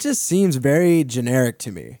 Yeah, it just seems very generic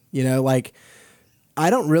to me. You know, like I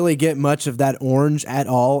don't really get much of that orange at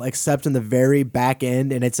all, except in the very back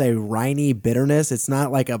end, and it's a briny bitterness. It's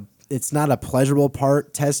not a pleasurable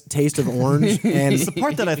taste of orange, and It's the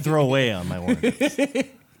part that I throw away on my oranges.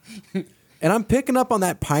 and I'm picking up on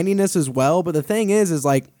that pininess as well. But the thing is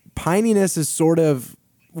like pininess is sort of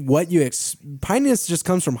what you pininess just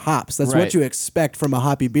comes from hops. That's Right. what you expect from a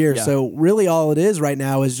hoppy beer. Yeah. So really, all it is right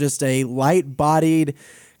now is just a light-bodied,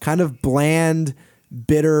 kind of bland,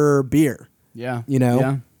 bitter beer. Yeah. You know?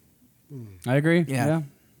 Yeah. I agree. Yeah. Yeah.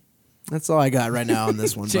 That's all I got right now on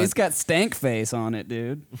this one. Jay's but got stank face on it,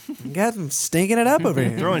 dude. got them stinking it up over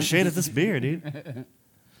here. Throwing shade at this beer, dude.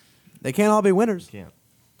 They can't all be winners. Can't.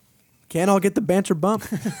 Can't all get the banter bump.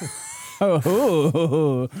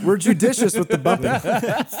 Oh. We're judicious with the bumping.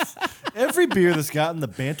 Every beer that's gotten the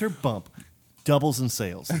banter bump doubles in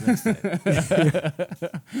sales. the next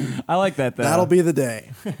day. I like that though. That'll be the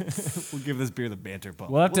day. We'll give this beer the banter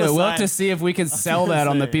bump. We'll have decide. to see if we can sell that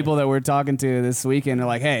on the people that we're talking to this weekend. They're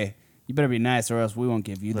like, hey, you better be nice or else we won't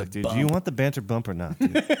give you Look, the dude, bump. do you want the banter bump or not?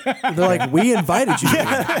 Dude? They're like, we invited you.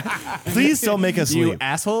 Please don't make us you leave.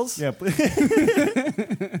 assholes? Yeah,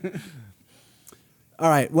 All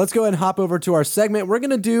right, let's go ahead and hop over to our segment. We're going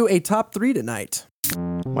to do a top 3 tonight.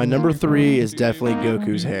 My number 3 is definitely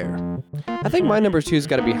Goku's hair. I think my number 2's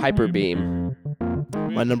got to be Hyper Beam.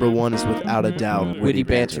 My number 1 is without a doubt Witty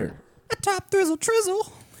Banter. A top thrizzle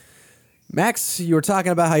trizzle. Max, you were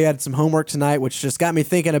talking about how you had some homework tonight, which just got me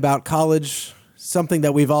thinking about college, something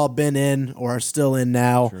that we've all been in or are still in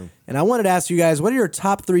now. True. And I wanted to ask you guys, what are your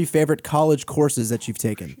top 3 favorite college courses that you've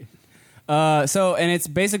taken? And it's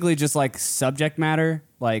basically just like subject matter.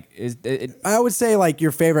 Like, I would say like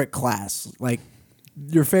your favorite class, like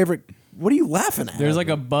your favorite. What are you laughing at? there's like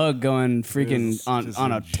a bug going freaking There's on just a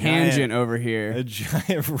a tangent giant- over a here.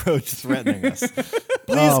 giant roach threatening us. Please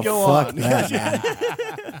oh, go fuck on. that,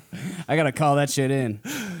 man. I gotta call that shit in.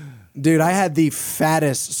 Dude, I had the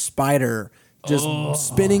fattest spider just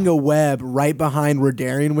spinning a web right behind where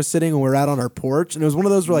Darian was sitting when we were out on our porch. And it was one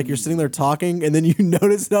of those where like you're sitting there talking and then you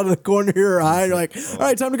notice it out of the corner of your eye. And you're like, all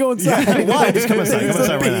right, time to go inside. Why? Just come inside. Come It's a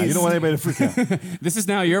inside right now. You beast. don't want anybody to freak out. This is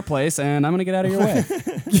now your place, and I'm gonna get out of your way.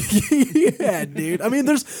 Yeah, dude. I mean,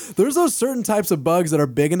 there's those certain types of bugs that are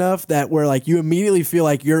big enough that where like you immediately feel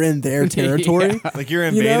like you're in their territory. Like you're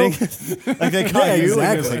You know? invading. Like they caught Yeah, you.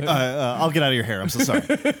 Like, exactly. it's like, I'll get out of your hair. I'm so sorry.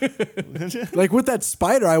 Like with that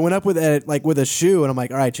spider, I went up with it like with a shoe, and I'm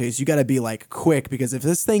like, all right, Chase, you got to be like quick because if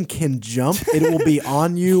this thing can jump, it will be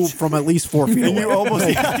on you from at least 4 feet away. And you almost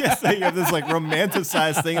you have this like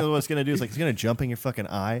romanticized thing of what it's gonna do. It's like it's gonna jump in your fucking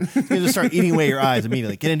eye. It's gonna just start eating away your eyes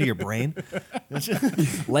immediately. Get into your brain.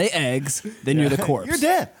 Lay eggs, then you're the corpse. You're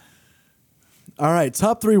dead. All right,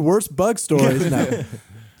 top 3 worst bug stories. No.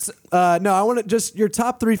 No, I want to just your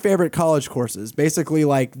top 3 favorite college courses. Basically,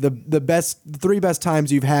 like the best 3 best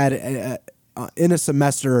times you've had in a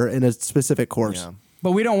semester in a specific course. Yeah.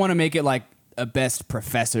 But we don't want to make it like a best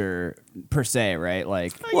professor per se, right?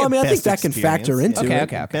 Like, Well, I mean, I think Best that can factor experience. into Okay,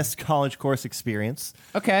 it. okay. Best college course experience.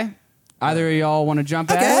 okay, either of y'all want to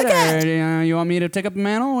jump Okay, at okay. it, or you want me to take up the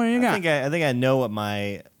mantle? What do you got? I think I know what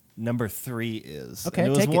my number 3 is. Okay, And it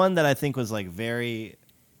was take it. one that I think was like very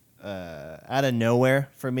out of nowhere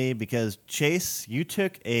for me because Chase, you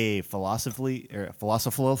took a philosophy we about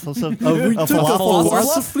took a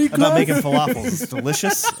philosophy class? making falafels. It's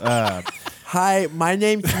delicious. Hi, my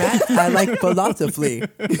name's Matt. I like philosophy.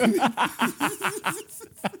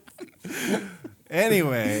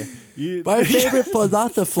 Anyway, My favorite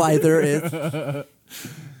philosophizer is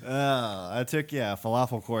I took a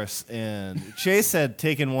falafel course, and Chase had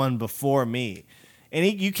taken one before me, and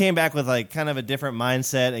you came back with like kind of a different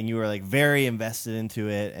mindset, and you were like very invested into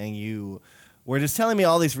it, and you were just telling me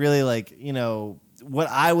all these really like, you know, what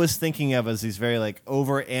I was thinking of as these very like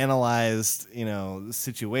overanalyzed, you know,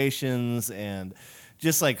 situations and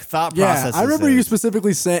just like thought processes. I remember you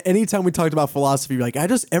specifically said anytime we talked about philosophy, you're like,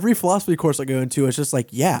 every philosophy course I go into, it's just like,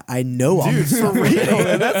 yeah, I know all this stuff. For real.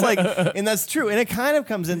 And that's like, and that's true. And it kind of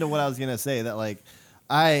comes into what I was going to say that like,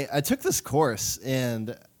 I took this course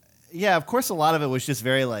and yeah, of course, a lot of it was just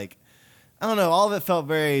very like, I don't know, all of it felt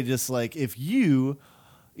very just like if you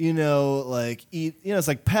know, like eat, you know, it's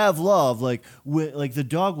like Pavlov, like like the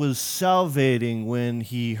dog was salivating when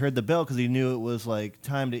he heard the bell because he knew it was like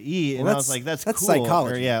time to eat, and I was like, that's cool.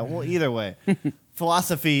 psychology. Or, yeah, well, either way,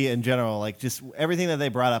 philosophy in general, like just everything that they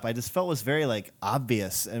brought up, I just felt was very like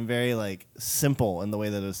obvious and very like simple in the way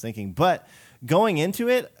that I was thinking. But going into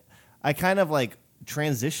it, I kind of like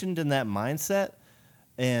transitioned in that mindset,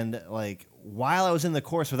 and like while I was in the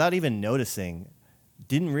course, without even noticing,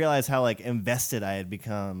 didn't realize how like invested I had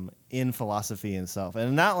become in philosophy and stuff.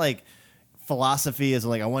 And not like philosophy as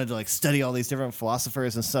like I wanted to like study all these different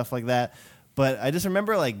philosophers and stuff like that. But I just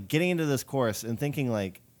remember like getting into this course and thinking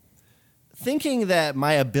that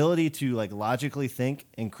my ability to like logically think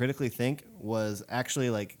and critically think was actually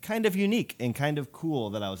like kind of unique and kind of cool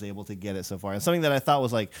that I was able to get it so far. And something that I thought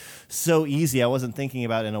was like so easy, I wasn't thinking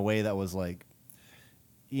about in a way that was like,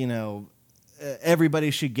 you know,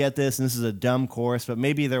 everybody should get this, and this is a dumb course, but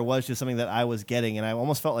maybe there was just something that I was getting, and I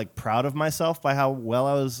almost felt like proud of myself by how well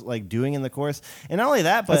I was like doing in the course. And not only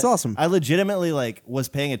that, but that's awesome. I legitimately like was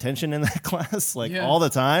paying attention in that class like all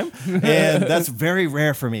the time, and that's very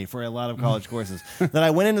rare for me for a lot of college courses. That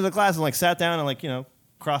I went into the class and like sat down and like, you know,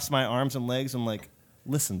 crossed my arms and legs and like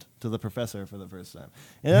listened to the professor for the first time.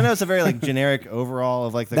 And I know it's a very like generic overall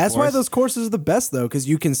of like the That's course. why those courses are the best though, because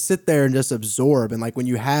you can sit there and just absorb, and like when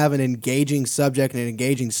you have an engaging subject and an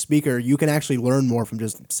engaging speaker, you can actually learn more from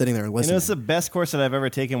just sitting there and listening. You know, it's the best course that I've ever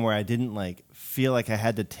taken where I didn't like feel like I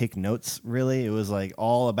had to take notes really. It was like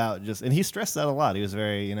all about just, and he stressed that a lot. He was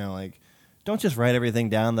very, you know, like, don't just write everything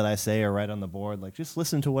down that I say or write on the board. Like, just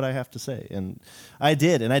listen to what I have to say. And I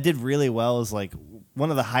did. And I did really well. It was like one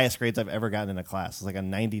of the highest grades I've ever gotten in a class. It was like a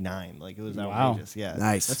 99. Like, it was outrageous. Yeah.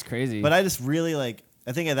 Nice. That's crazy. But I just really, like,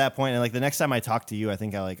 I think at that point, and like the next time I talk to you, I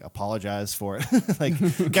think I like apologize for it. Like,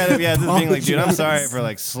 kind of, yeah, just being like, dude, I'm sorry for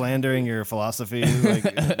like slandering your philosophy,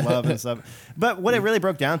 like love and stuff. But what it really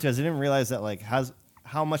broke down to is I didn't realize that like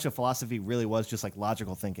how much of philosophy really was just like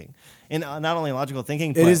logical thinking. And not only logical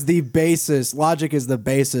thinking, but it is the basis. Logic is the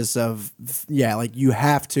basis of, like you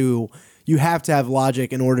have to have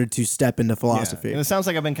logic in order to step into philosophy. Yeah. And it sounds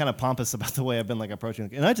like I've been kind of pompous about the way I've been like approaching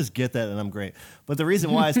it. And I just get that and I'm great. But the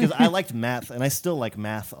reason why is because I liked math and I still like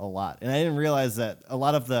math a lot. And I didn't realize that a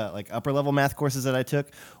lot of the like upper level math courses that I took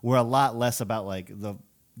were a lot less about like the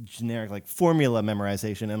generic like formula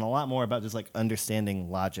memorization and a lot more about just like understanding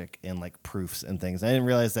logic and like proofs and things. I didn't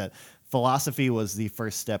realize that philosophy was the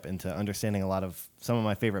first step into understanding a lot of some of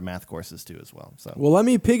my favorite math courses too as well. So well, let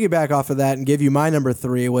me piggyback off of that and give you my number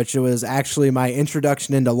 3, which was actually my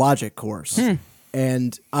introduction into logic course.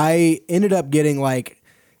 And I ended up getting like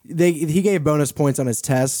he gave bonus points on his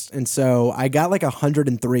test, and so I got like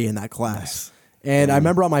 103 in that class. Nice. And I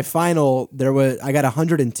remember on my final, I got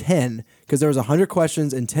 110 because there was 100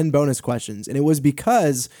 questions and 10 bonus questions. And it was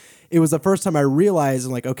because it was the first time I realized,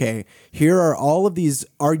 like, okay, here are all of these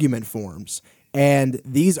argument forms. And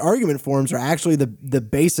these argument forms are actually the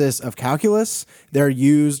basis of calculus. They're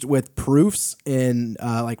used with proofs in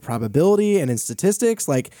like probability and in statistics.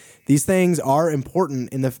 Like these things are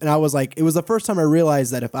important and I was like, it was the first time I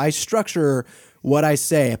realized that if I structure what I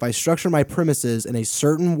say, if I structure my premises in a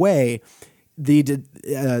certain way, the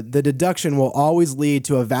deduction will always lead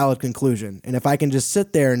to a valid conclusion. And if I can just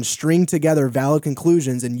sit there and string together valid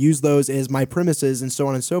conclusions and use those as my premises and so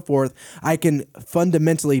on and so forth, I can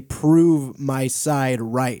fundamentally prove my side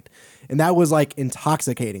right. And that was like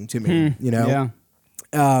intoxicating to me, you know?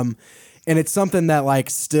 Yeah. And it's something that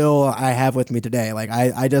like still I have with me today. Like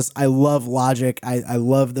I love logic. I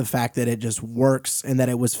love the fact that it just works and that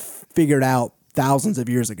it was figured out thousands of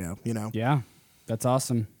years ago, you know? Yeah, that's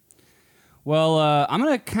awesome. Well, I'm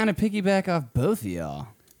going to kind of piggyback off both of y'all.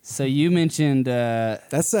 So you mentioned...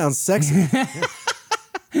 that sounds sexy.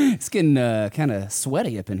 It's getting kind of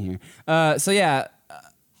sweaty up in here.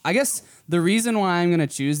 I guess the reason why I'm going to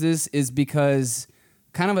choose this is because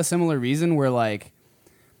kind of a similar reason where, like,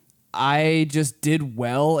 I just did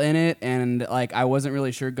well in it, and, like, I wasn't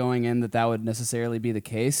really sure going in that would necessarily be the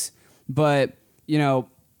case. But, you know,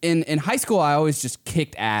 in high school, I always just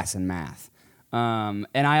kicked ass in math. And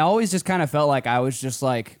I always just kind of felt like I was just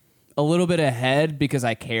like a little bit ahead because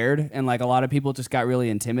I cared, and like a lot of people just got really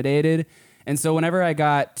intimidated. And so whenever I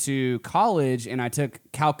got to college and I took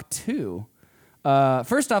Calc 2,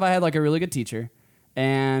 First off, I had like a really good teacher,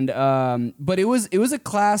 and but it was a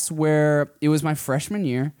class where it was my freshman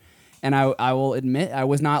year, and I will admit I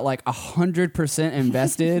was not like 100%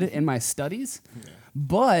 invested in my studies,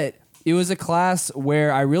 but it was a class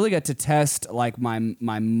where I really got to test like my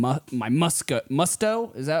musto.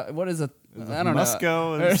 Is that what is a I don't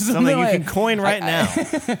Musco know. is something you can coin right now.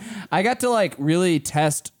 I got to like really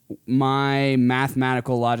test my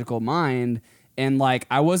mathematical logical mind, and like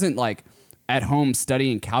I wasn't like at home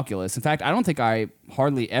studying calculus. In fact, I don't think I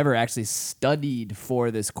hardly ever actually studied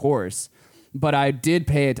for this course, but I did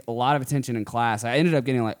pay a lot of attention in class. I ended up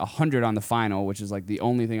getting like 100 on the final, which is like the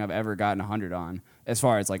only thing I've ever gotten 100 on as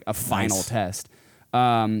far as like a final test.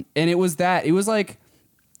 And it was like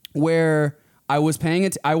where I was paying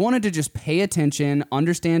it. I wanted to just pay attention,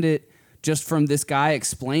 understand it just from this guy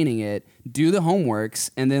explaining it, do the homeworks,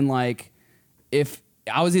 and then like if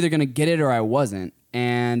I was either going to get it or I wasn't.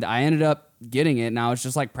 And I ended up getting it, and I was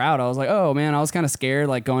just like proud. I was like, oh man, I was kind of scared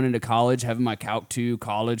like going into college, having my Calc 2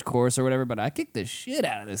 college course or whatever, but I kicked the shit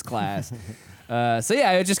out of this class. So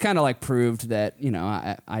yeah, it just kind of like proved that, you know,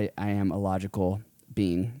 I am a logical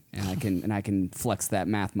being, and I can flex that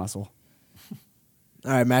math muscle.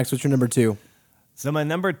 All right, Max, what's your number 2? So my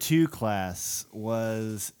number 2 class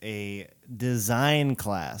was a design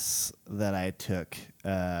class that I took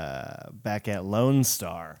back at Lone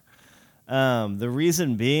Star. The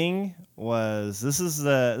reason being was this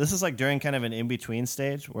is like during kind of an in-between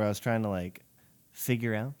stage where I was trying to like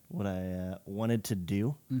figure out what I wanted to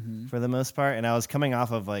do for the most part. And I was coming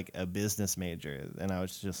off of like a business major, and I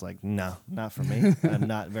was just like, no, not for me. I'm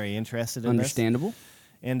not very interested in Understandable. this.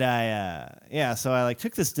 And so I like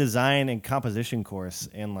took this design and composition course,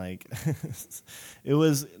 and like it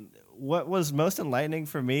was what was most enlightening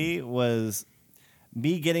for me was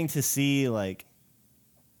me getting to see like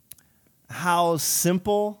how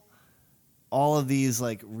simple all of these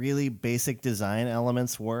like really basic design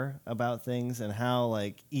elements were about things, and how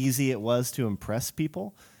like easy it was to impress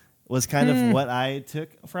people was kind of what I took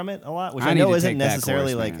from it a lot, which I know isn't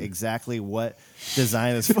necessarily like exactly what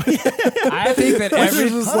design is for. I think that I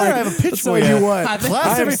have a pitch for you.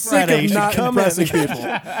 Class every Friday, you should come impressing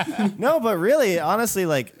people. No, but really, honestly,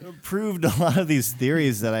 like proved a lot of these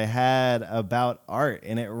theories that I had about art,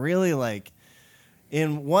 and it really like,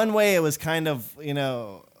 in one way, it was kind of, you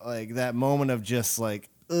know, like that moment of just like,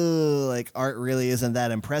 ugh, like art really isn't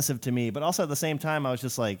that impressive to me. But also at the same time, I was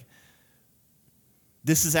just like,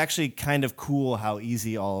 this is actually kind of cool how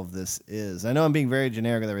easy all of this is. I know I'm being very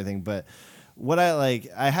generic with everything, but what I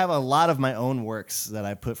have a lot of my own works that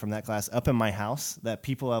I put from that class up in my house that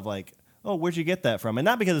people have like, oh, where'd you get that from? And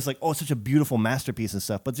not because it's like, oh, it's such a beautiful masterpiece and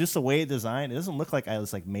stuff, but just the way it's designed, it doesn't look like I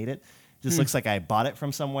just like made it. Just looks like I bought it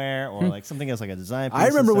from somewhere, or like something else, like a design piece. I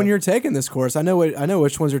remember when you were taking this course. I know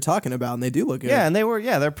which ones you're talking about, and they do look good. Yeah, and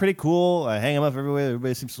they're pretty cool. I hang them up everywhere.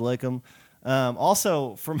 Everybody seems to like them.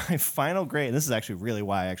 Also, for my final grade, and this is actually really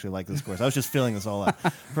why I actually like this course. I was just filling this all up.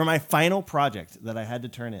 For my final project that I had to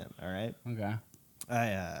turn in, all right? Okay.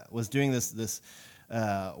 I was doing this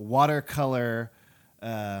watercolor,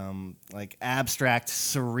 like abstract,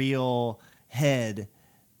 surreal head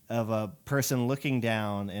of a person looking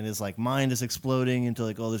down, and his like mind is exploding into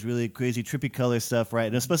like all this really crazy trippy color stuff, right?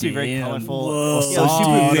 And it's supposed to be very colorful. Whoa,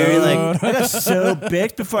 super very like I got so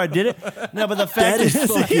baked before I did it. No, but the fact That is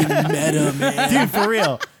fucking meta, man. dude, for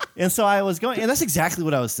real. And so I was going, and that's exactly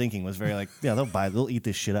what I was thinking. Was very like, yeah, they'll eat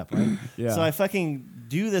this shit up, right? Yeah. So I fucking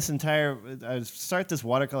do this I start this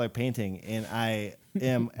watercolor painting, and I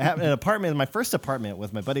am at an apartment, my first apartment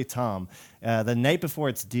with my buddy Tom, the night before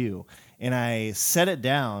it's due, and I set it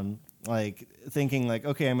down, like thinking like,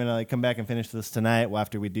 okay, I'm gonna like come back and finish this tonight. Well,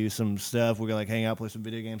 after we do some stuff, we're gonna like hang out, play some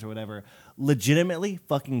video games or whatever. Legitimately,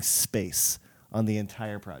 fucking space on the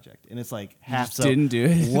entire project, and it's like half. So didn't do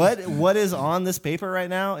it. What is on this paper right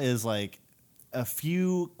now is like a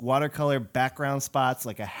few watercolor background spots,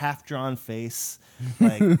 like a half-drawn face,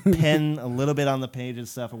 like pen a little bit on the page and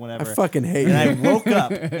stuff or whatever. I fucking hate And you. I woke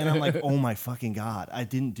up and I'm like, oh my fucking God, I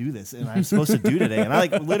didn't do this, and I'm supposed to do today. And I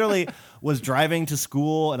like literally was driving to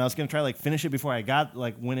school, and I was gonna try to like finish it before I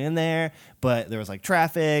went in there, but there was like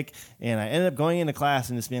traffic, and I ended up going into class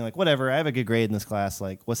and just being like, whatever, I have a good grade in this class.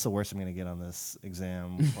 Like, what's the worst I'm gonna get on this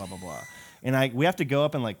exam? Blah blah blah. And we have to go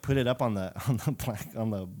up and like put it up on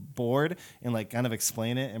the board and like kind of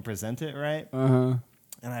explain it and present it, right? Uh-huh.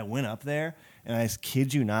 And I went up there, and I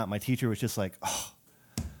kid you not, my teacher was just like, "Oh,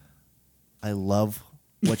 I love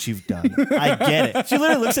what you've done. I get it. She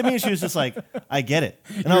literally looks at me and she was just like, I get it.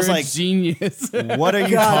 And I was You're a like, genius. what are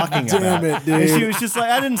you talking damn about? it, dude. And she was just like,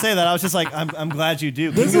 I didn't say that. I was just like, I'm glad you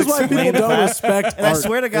do. This Can you is why explain people the don't class? respect And I art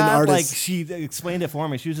swear to and God, like artists. she explained it for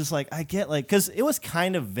me. She was just like, I get like, because it was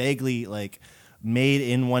kind of vaguely like made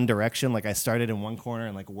in one direction. Like I started in one corner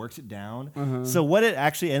and like worked it down. So what it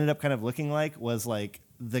actually ended up kind of looking like was like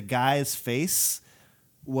the guy's face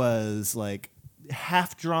was like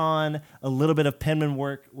half drawn, a little bit of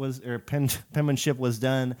penmanship was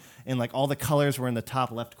done, and like all the colors were in the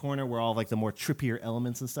top left corner where all like the more trippier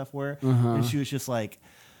elements and stuff were. And she was just like,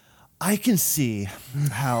 I can see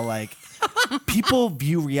how like people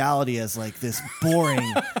view reality as like this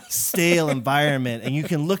boring, stale environment, and you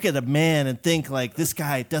can look at a man and think like this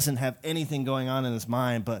guy doesn't have anything going on in his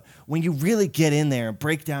mind, but when you really get in there and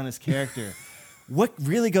break down his character, what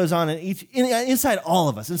really goes on inside all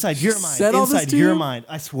of us, inside your mind, said all this inside to your you? mind,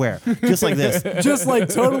 I swear, just like this. Just like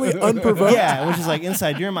totally unprovoked. Yeah, which is like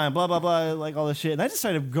inside your mind, blah, blah, blah, like all this shit. And I just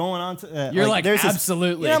started going on to... You're like, there's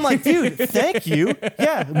absolutely. And I'm like, dude, thank you.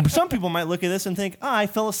 Yeah, some people might look at this and think, I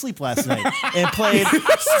fell asleep last night and played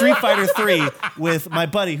Street Fighter 3 with my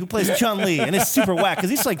buddy who plays Chun-Li, and it's super whack because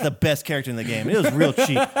he's like the best character in the game. It was real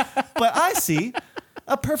cheap. But I see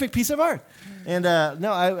a perfect piece of art. And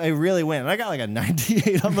no, I really went. And I got like a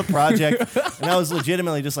 98 on the project. And I was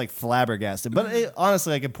legitimately just like flabbergasted. But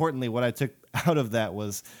honestly, like importantly, what I took out of that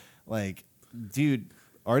was like, dude,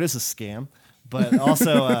 art is a scam. But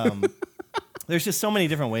also, there's just so many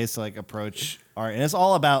different ways to like approach art. And it's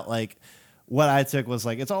all about like, what I took was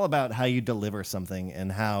like, it's all about how you deliver something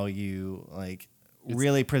and how you like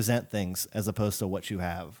really present things as opposed to what you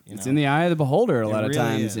have. It's in the eye of the beholder a lot of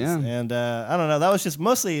times. Is. Yeah. And I don't know. That was just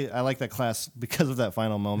mostly I like that class because of that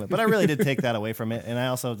final moment. But I really did take that away from it. And I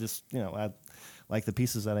also just, I like the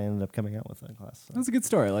pieces that I ended up coming out with that class. So. That's a good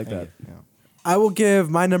story. I like that. Yeah. I will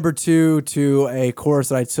give my number 2 to a course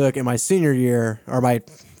that I took in my senior year, or my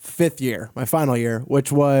 5th year, my final year,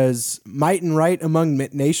 which was Might and Right Among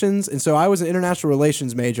Nations. And so I was an international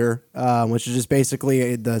relations major, which is just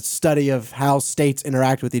basically the study of how states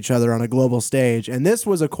interact with each other on a global stage. And this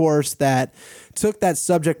was a course that took that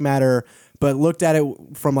subject matter but looked at it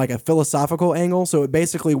from like a philosophical angle. So it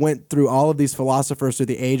basically went through all of these philosophers through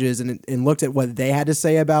the ages and looked at what they had to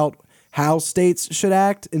say about how states should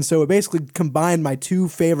act. And so it basically combined my two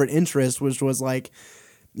favorite interests, which was like,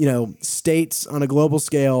 states on a global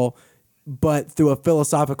scale, but through a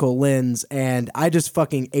philosophical lens. And I just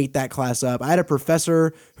fucking ate that class up. I had a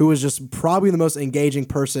professor who was just probably the most engaging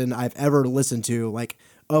person I've ever listened to, like,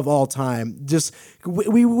 of all time. Just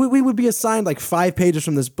we would be assigned like 5 pages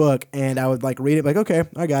from this book, and I would like read it, like, okay,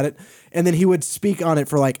 I got it. And then he would speak on it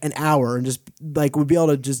for like an hour and just like would be able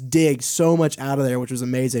to just dig so much out of there, which was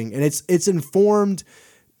amazing. And it's informed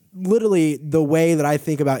literally the way that I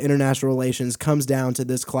think about international relations comes down to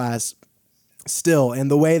this class still.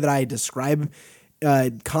 And the way that I describe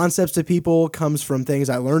concepts to people comes from things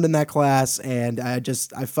I learned in that class. And I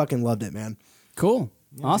fucking loved it, man. Cool.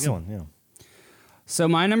 Yeah, Awesome. good one, yeah. So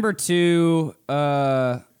my number 2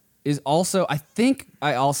 is also, I think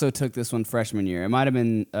I also took this one freshman year. It might have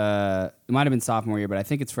been sophomore year, but I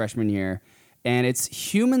think it's freshman year. And it's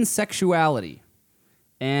human sexuality.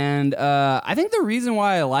 And I think the reason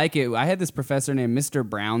why I like it, I had this professor named Mr.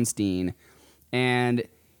 Brownstein, and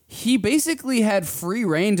he basically had free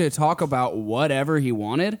reign to talk about whatever he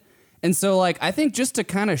wanted. And so, like, I think just to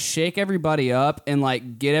kind of shake everybody up and,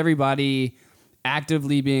 like, get everybody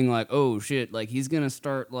actively being like, oh, shit, like, he's going to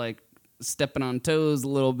start, like, stepping on toes a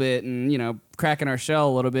little bit and, cracking our shell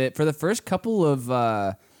a little bit. For the first couple of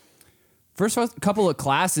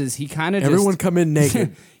classes, he kind of Everyone come in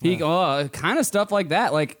naked. kind of stuff like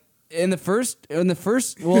that. Like in the first,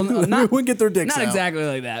 well, not Everyone get their dicks not out. exactly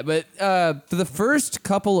like that, but for the first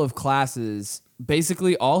couple of classes,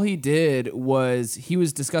 basically all he did was he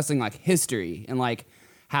was discussing like history and like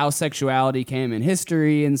how sexuality came in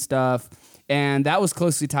history and stuff, and that was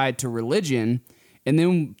closely tied to religion. And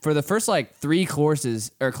then for the first like 3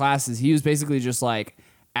 courses or classes, he was basically just like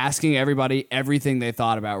asking everybody everything they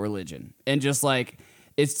thought about religion. And just like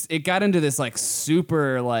it got into this like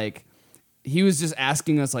super like he was just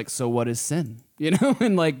asking us like, so what is sin?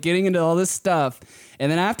 And like getting into all this stuff.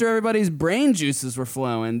 And then after everybody's brain juices were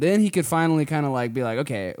flowing, then he could finally kind of like be like,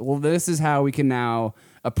 okay, well, this is how we can now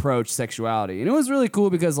approach sexuality. And it was really cool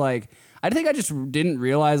because like I think I just didn't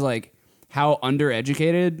realize like how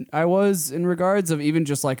undereducated I was in regards of even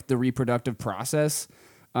just like the reproductive process.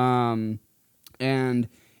 And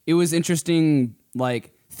it was interesting,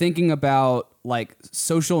 like thinking about like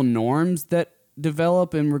social norms that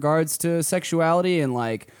develop in regards to sexuality and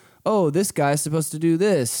like, oh, this guy's supposed to do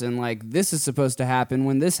this, and like this is supposed to happen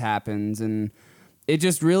when this happens, and it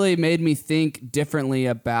just really made me think differently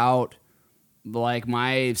about like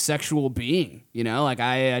my sexual being. You know, like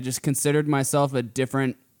I just considered myself a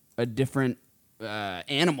different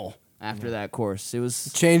animal after that course. It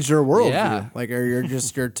was Changed your world. Yeah. Like, or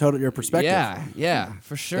your perspective. yeah,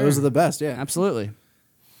 for sure. Those are the best. Yeah. Absolutely.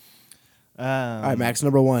 All right, Max,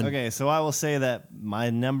 number one. Okay, so I will say that my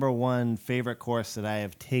number one favorite course that I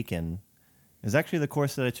have taken is actually the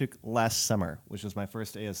course that I took last summer, which was my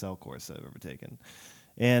first ASL course that I've ever taken.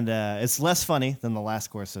 And it's less funny than the last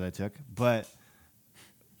course that I took, but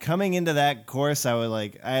coming into that course, I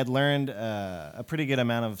had learned a pretty good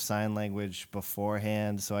amount of sign language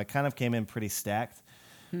beforehand, so I kind of came in pretty stacked.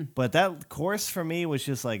 But that course for me was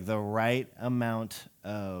just like the right amount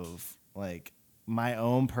of like my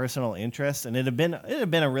own personal interest, and it had been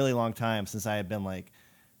a really long time since I had been like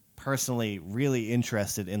personally really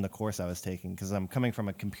interested in the course I was taking, because I'm coming from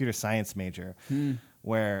a computer science major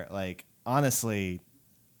where like honestly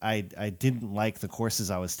I didn't like the courses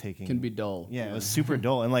I was taking. Can be dull. Yeah, it was super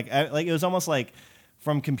dull, and like it was almost like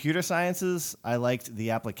from computer sciences I liked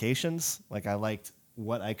the applications, like I liked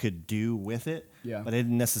what I could do with it, but I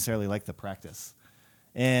didn't necessarily like the practice.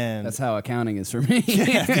 And That's how accounting is for me.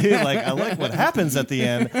 yeah, dude, like I like what happens at the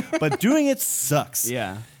end, but doing it sucks.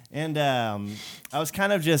 Yeah. And I was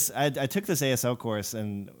kind of just I took this ASL course,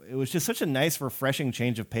 and it was just such a nice, refreshing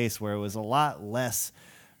change of pace where it was a lot less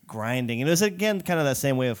grinding. And it was again kind of that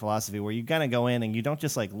same way of philosophy where you kind of go in and you don't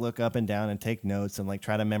just like look up and down and take notes and like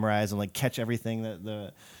try to memorize and like catch everything that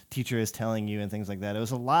the teacher is telling you and things like that. It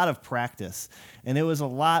was a lot of practice, and it was a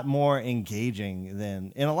lot more engaging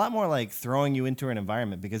and a lot more like throwing you into an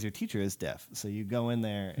environment, because your teacher is deaf. So you go in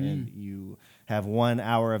there and you have 1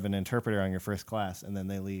 hour of an interpreter on your first class, and then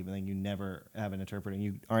they leave, and then you never have an interpreter, and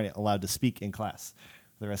you aren't allowed to speak in class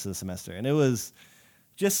for the rest of the semester. And it was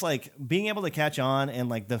just like being able to catch on, and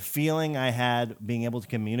like the feeling I had being able to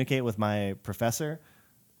communicate with my professor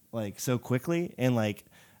like so quickly. And like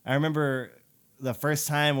I remember the first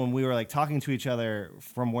time when we were like talking to each other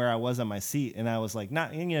from where I was on my seat, and I was like,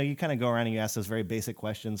 not, you know, you kind of go around and you ask those very basic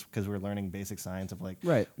questions because we're learning basic science of like,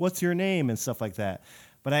 Right. what's your name and stuff like that.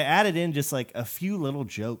 But I added in just like a few little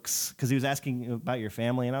jokes because he was asking about your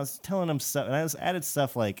family, and I was telling him stuff, and I was added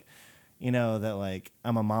stuff like, you know, that like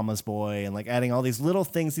I'm a mama's boy, and like adding all these little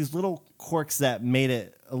things, these little quirks that made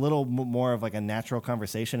it a little more of like a natural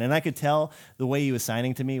conversation. And I could tell the way he was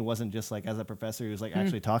signing to me wasn't just like as a professor, he was like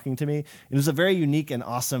actually talking to me. It was a very unique and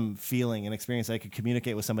awesome feeling and experience that I could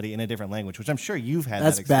communicate with somebody in a different language, which I'm sure you've had.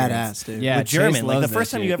 That's that experience. badass, dude. Yeah, With Chase German, like the loves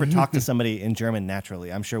first that time you shit. ever talked to somebody in German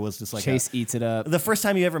naturally, I'm sure was just like Chase eats it up. the first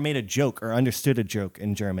time you ever made a joke or understood a joke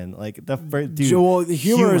in German, like the first dude. Well, the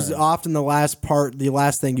humor is often the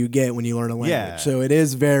last thing you get when you learn a language. Yeah. So it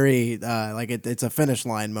is very like it's a finish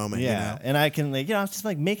line moment. Yeah, You know? and I can like, you know, it's just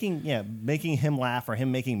like making him laugh or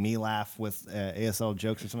him making me laugh with ASL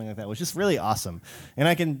jokes or something like that was just really awesome. And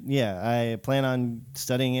I plan on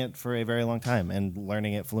studying it for a very long time and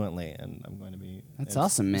learning it fluently. And I'm going to be. That's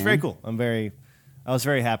awesome, man. It's very cool. I was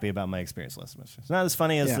very happy about my experience last semester. It's not as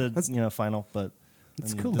funny as that's- the final, but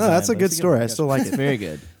It's cool. No, that's a good story. I still like it. Very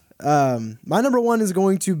good. My number one is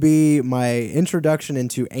going to be my introduction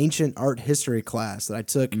into ancient art history class that I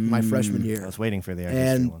took my freshman I year. was waiting for the art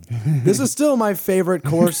history And one. this is still my favorite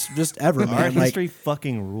course just ever, man. Art Like, history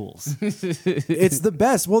fucking rules. it's the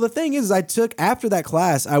best. Well, the thing is, after that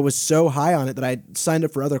class, I was so high on it that I signed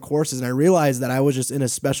up for other courses, and I realized that I was just in a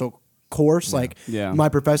special course. Like, Yeah. my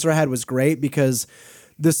professor I had was great, because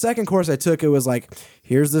the second course I took, it was like,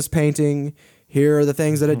 here's this painting, here are the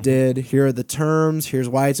things that it did, here are the terms, here's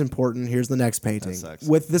why it's important, here's the next painting. sucks.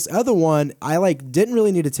 With this other one, I like didn't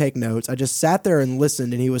really need to take notes. I just sat there and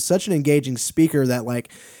listened, and he was such an engaging speaker that like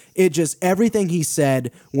it just everything he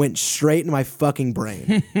said went straight in my fucking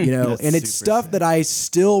brain, you know. That's and it's super stuff sick. that I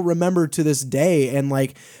still remember to this day, and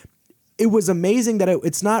like it was amazing that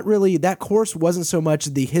it's not really that course wasn't so much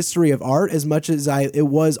the history of art as much as it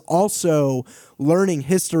was also learning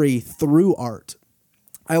history through art.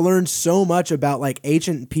 I learned so much about like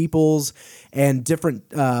ancient peoples and different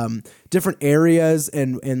areas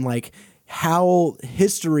and like how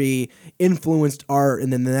history influenced art,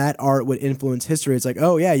 and then that art would influence history. It's like,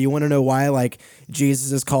 oh yeah, you want to know why like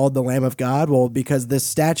Jesus is called the Lamb of God? Well, because this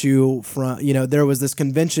statue there was this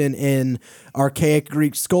convention in archaic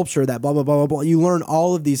Greek sculpture that blah blah blah blah blah. You learn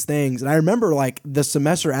all of these things, and I remember like the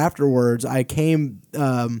semester afterwards, I came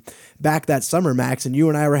back that summer, Max, and you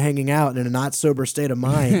and I were hanging out in a not sober state of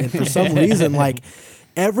mind, and for some reason like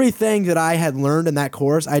everything that I had learned in that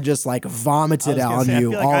course, I just like vomited out on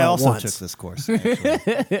you all I at also once. took this course, actually.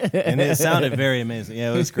 And it sounded very amazing.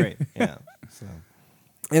 Yeah, it was great. Yeah. So.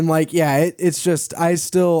 And like, yeah, it's just, I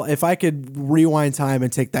still, if I could rewind time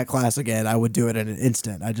and take that class again, I would do it in an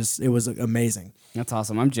instant. It was amazing. That's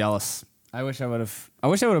awesome. I'm jealous. I wish I would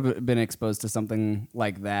have been exposed to something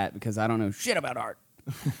like that because I don't know shit about art.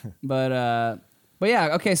 But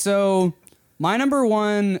yeah, okay, so my number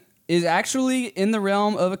one is actually in the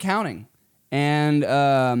realm of accounting. And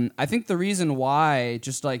I think the reason why,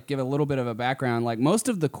 just like give a little bit of a background, like most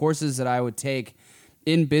of the courses that I would take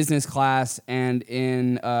in business class and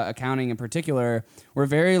in accounting in particular were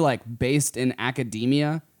very like based in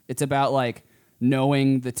academia. It's about like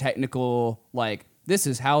knowing the technical, like this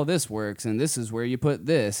is how this works and this is where you put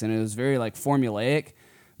this. And it was very like formulaic.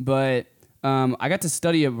 But I got to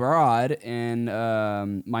study abroad in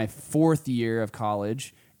my 4th year of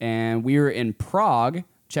college, and we were in Prague,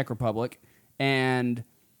 Czech Republic, and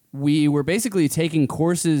we were basically taking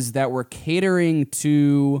courses that were catering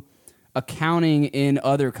to accounting in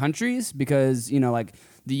other countries because, you know, like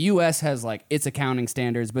the US has like its accounting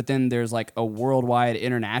standards, but then there's like a worldwide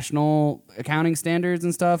international accounting standards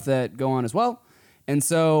and stuff that go on as well. And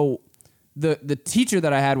so the teacher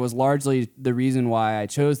that I had was largely the reason why I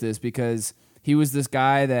chose this, because he was this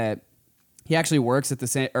guy that he actually works at the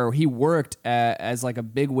same, or he worked as like a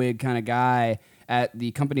bigwig kind of guy at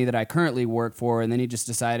the company that I currently work for, and then he just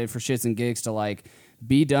decided for shits and gigs to like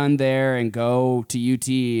be done there and go to UT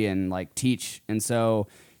and like teach. And so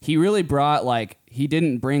he really brought like, he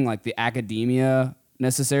didn't bring like the academia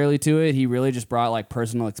necessarily to it. He really just brought like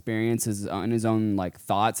personal experiences and his own like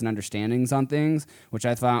thoughts and understandings on things, which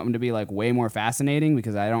I found to be like way more fascinating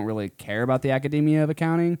because I don't really care about the academia of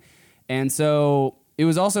accounting. And so it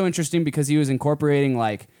was also interesting because he was incorporating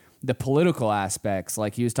like the political aspects.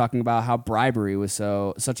 Like he was talking about how bribery was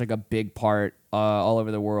such like a big part all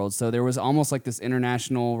over the world. So there was almost like this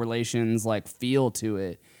international relations like feel to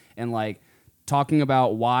it, and like talking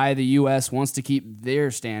about why the U.S. wants to keep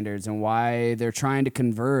their standards and why they're trying to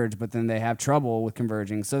converge, but then they have trouble with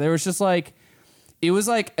converging. So there was just like, it was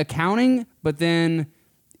like accounting, but then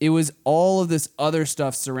it was all of this other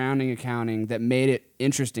stuff surrounding accounting that made it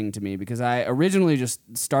interesting to me, because I originally just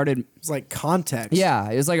started. It's like context. Yeah,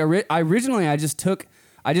 it was like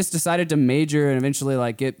I just decided to major and eventually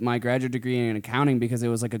like get my graduate degree in accounting because it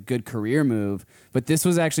was like a good career move. But this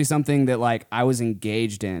was actually something that like I was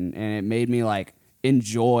engaged in, and it made me like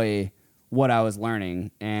enjoy what I was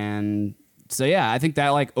learning. And so yeah, I think that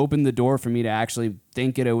like opened the door for me to actually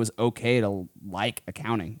think it was okay to like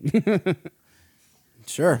accounting.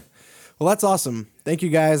 Sure. Well, that's awesome. Thank you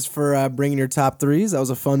guys for bringing your top threes. That was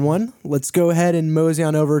a fun one. Let's go ahead and mosey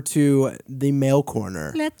on over to the mail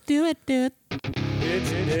corner. Let's do it, dude.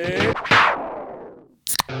 It's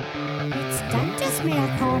Dungeon's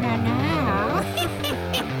Mail Corner now.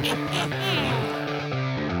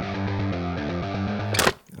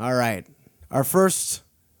 All right. Our first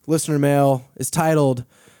listener mail is titled,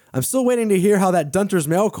 "I'm still waiting to hear how that Dunter's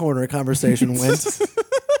Mail Corner conversation went."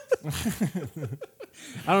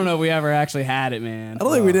 I don't know if we ever actually had it, man. I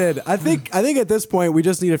don't think we did. I think at this point we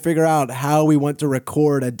just need to figure out how we want to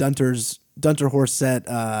record a Dunter Horse set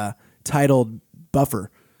titled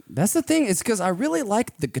Buffer. That's the thing. It's because I really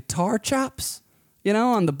like the guitar chops, you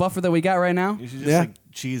know, on the buffer that we got right now. You should just like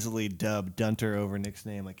cheesily dub Dunter over Nick's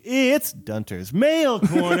name, like it's Dunter's Mail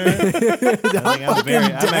Corner. I'm actually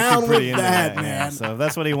pretty into that, man. Yeah. So if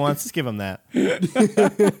that's what he wants, just give him that.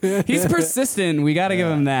 He's persistent. We got to give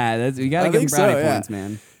him that. We got to give him brownie points,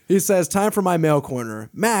 man. He says, "Time for my mail corner.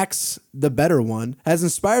 Max, the better one, has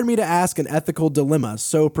inspired me to ask an ethical dilemma,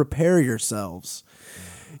 so prepare yourselves.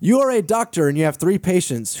 You are a doctor and you have 3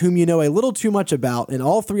 patients whom you know a little too much about, and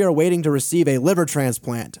all 3 are waiting to receive a liver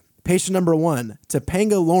transplant. Patient number 1,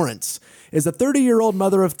 Topanga Lawrence, is a 30-year-old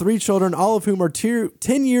mother of 3 children, all of whom are 10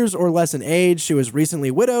 years or less in age. She was recently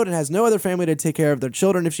widowed and has no other family to take care of their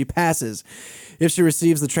children if she passes. If she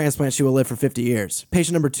receives the transplant, she will live for 50 years.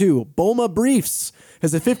 Patient number 2, Bulma Briefs,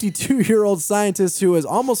 is a 52-year-old scientist who has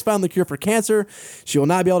almost found the cure for cancer. She will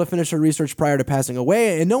not be able to finish her research prior to passing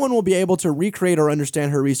away, and no one will be able to recreate or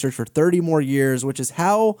understand her research for 30 more years, which is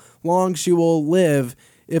how long she will live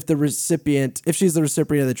if she's the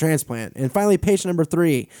recipient of the transplant. And finally, patient number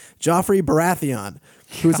 3, Joffrey Baratheon,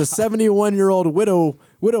 who is a 71-year-old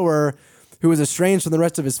widower who is estranged from the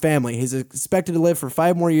rest of his family. He's expected to live for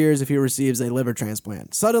 5 more years if he receives a liver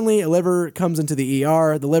transplant. Suddenly, a liver comes into the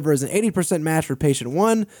ER. The liver is an 80% match for patient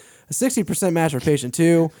 1, a 60% match for patient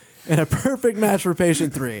 2, and a perfect match for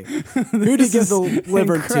patient 3. Who do you give the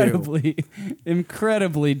liver to?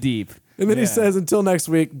 Incredibly deep. And then he Yeah. says, until next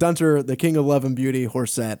week, Dunter, the king of love and beauty,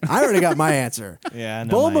 Horsett. I already got my answer. Yeah, I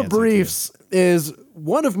know my Bulma answer, Briefs is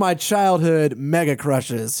one of my childhood mega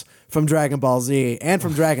crushes from Dragon Ball Z and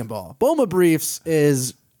from Dragon Ball. Bulma Briefs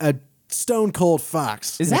is a stone cold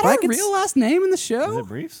fox. Is And that if I her could real last name in the Is show? it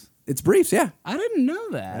Briefs? It's Briefs, yeah. I didn't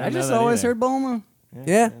know that. I didn't just know that always either. heard Bulma.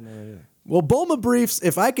 Yeah. Well, Bulma Briefs,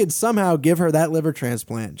 if I could somehow give her that liver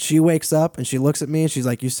transplant, she wakes up and she looks at me and she's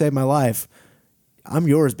like, you saved my life. I'm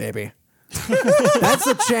yours, baby. That's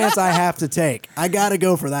a chance I have to take. I got to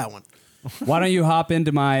go for that one. Why don't you hop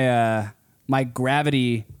into my my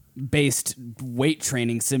gravity-based weight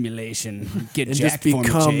training simulation? Get And jacked just for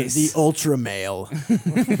become me, the Chase. ultra male.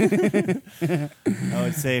 I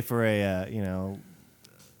would say for a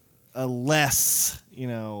less,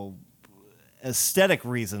 aesthetic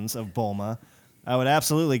reasons of Bulma, I would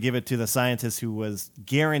absolutely give it to the scientist who was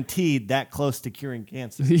guaranteed that close to curing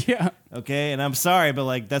cancer. Yeah. Okay, and I'm sorry,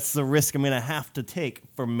 but that's the risk I'm gonna have to take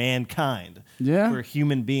for mankind. Yeah. For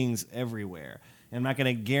human beings everywhere. And I'm not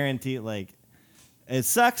gonna guarantee it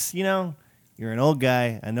sucks, You're an old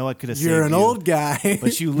guy. I know I could have saved you. You're an old guy.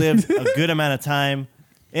 But you lived a good amount of time.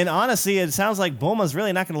 And honestly, it sounds like Bulma's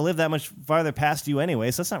really not going to live that much farther past you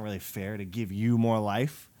anyway, so it's not really fair to give you more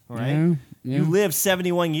life, right? Yeah. You lived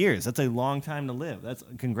 71 years. That's a long time to live.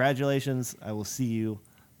 Congratulations. I will see you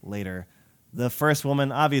later. The first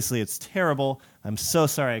woman, obviously, it's terrible. I'm so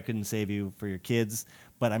sorry I couldn't save you for your kids,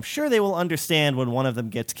 but I'm sure they will understand when one of them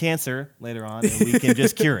gets cancer later on, and we can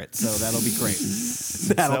just cure it. So that'll be great.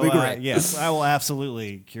 That'll be great. Yes, I will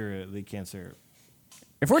absolutely cure the cancer.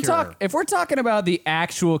 If we're Cure. if we're talking about the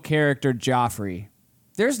actual character Joffrey,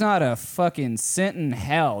 there's not a fucking cent in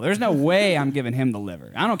hell. There's no way I'm giving him the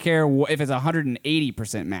liver. I don't care if it's a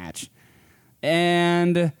 180% match.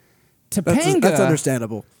 And Topanga, That's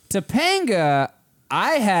understandable. Topanga,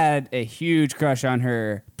 I had a huge crush on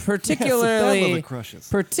her, Yes, the particularly battle of the crushes.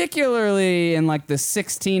 particularly in like the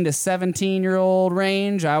 16 to 17-year-old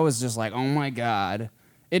range. I was just like, oh my god,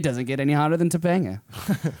 it doesn't get any hotter than Topanga.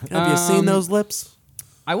 Have you seen those lips?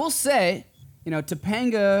 I will say,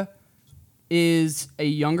 Topanga is a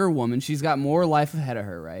younger woman. She's got more life ahead of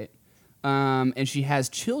her, right? And she has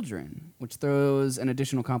children, which throws an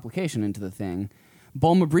additional complication into the thing.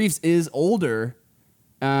 Bulma Briefs is older,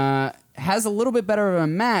 has a little bit better of a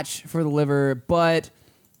match for the liver, but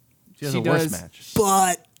She has a worse match.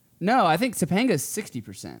 But No, I think Topanga's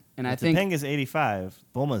 60%, and I think Topanga's 85,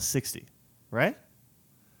 Bulma's 60, right?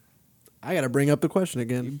 I got to bring up the question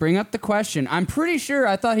again. bring up the question. I'm pretty sure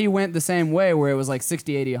I thought he went the same way, where it was like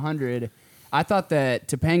 60, 80, 100. I thought that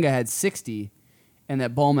Topanga had 60 and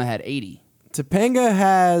that Bulma had 80. Topanga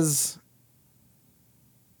has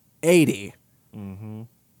 80.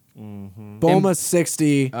 Bulma's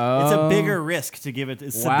 60. It's a bigger risk to give it.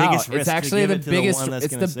 It's Wow, the biggest it's risk. actually to give the it to biggest- The one that's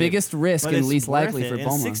it's gonna the save biggest it. risk But and it's least worth likely it, for and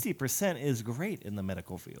Bulma. 60% is great in the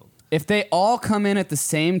medical field. If they all come in at the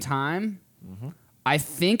same time, I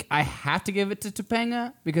think I have to give it to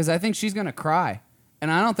Topanga because I think she's going to cry.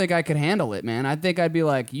 And I don't think I could handle it, man. I think I'd be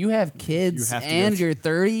like, you have kids You have to and go- you're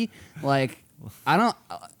 30? Like,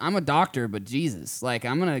 I'm a doctor, but Jesus. Like,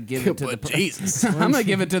 I'm going to give it to But the Jesus. I'm going to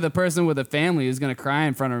give it to the person with a family who's going to cry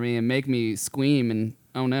in front of me and make me scream and,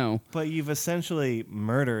 oh no. But you've essentially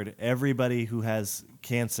murdered everybody who has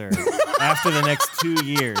cancer after the next 2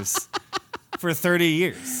 years for 30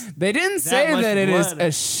 years. They didn't say much that it is blood.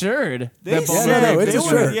 assured. They that said- Bulma- No, it's they a were-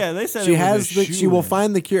 sure. yeah, they said she it was has a the. She will shoo-in.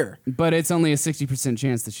 find the cure. But it's only a 60%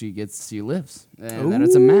 chance that she lives. And that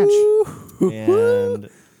it's a match. And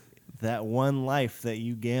that one life that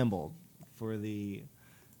you gambled for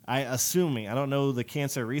I don't know the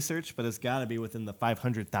cancer research, but it's got to be within the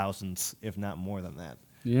 500,000s, if not more than that.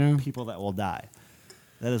 Yeah. People that will die.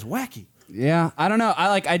 That is wacky. Yeah, I don't know.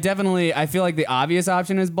 I feel like the obvious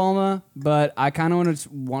option is Bulma, but I kind of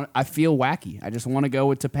I feel wacky. I just want to go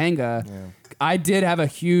with Topanga. Yeah. I did have a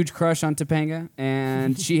huge crush on Topanga,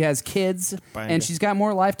 and she has kids, and she's got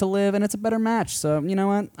more life to live, and it's a better match. So, you know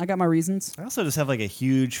what? I got my reasons. I also just have like a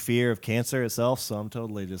huge fear of cancer itself, so I'm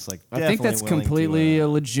totally just like. I think that's definitely willing completely to, a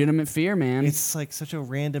legitimate fear, man. it's like such a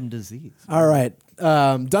random disease. All right.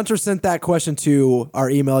 Dunter sent that question to our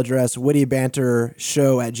email address,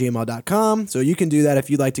 wittybantershow@gmail.com. So you can do that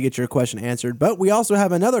if you'd like to get your question answered. But we also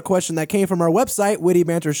have another question that came from our website,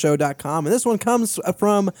 wittybantershow.com. And this one comes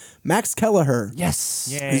from Max Kelleher. Yes.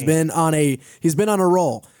 Yay. He's been on a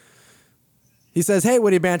roll. He says, "Hey,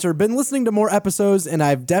 Witty Banter, been listening to more episodes, and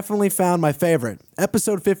I've definitely found my favorite.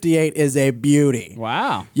 Episode 58 is a beauty.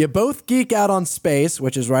 Wow. You both geek out on space,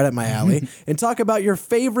 which is right up my alley, and talk about your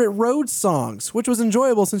favorite road songs, which was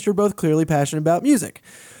enjoyable since you're both clearly passionate about music.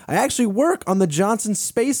 I actually work on the Johnson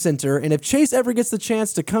Space Center, and if Chase ever gets the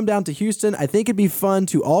chance to come down to Houston, I think it'd be fun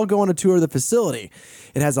to all go on a tour of the facility.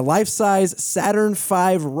 It has a life-size Saturn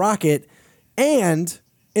V rocket and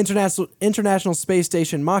International Space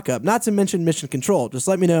Station mock-up, not to mention mission control. Just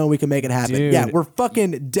let me know and we can make it happen." Dude, yeah, we're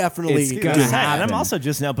fucking definitely it's doing gonna it. And happen. I'm also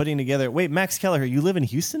just now putting together. Wait, Max Kelleher, you live in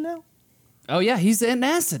Houston now? Oh yeah, he's a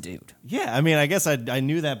NASA dude. Yeah, I mean, I guess I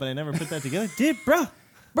knew that, but I never put that together. Dude, bruh,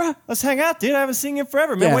 let's hang out, dude. I haven't seen you in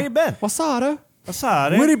forever, man. Yeah. Where you been? Wasada. What's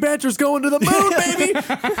up, dude? Witty Banter's going to the moon,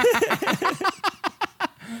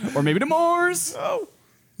 baby! Or maybe to Mars.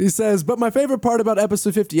 He says, "But my favorite part about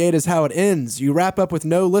episode 58 is how it ends. You wrap up with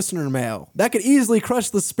no listener mail. That could easily crush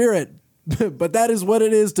the spirit, but that is what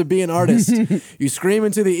it is to be an artist. You scream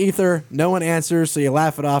into the ether, no one answers, so you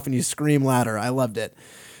laugh it off and you scream louder. I loved it."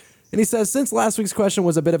 And he says, "Since last week's question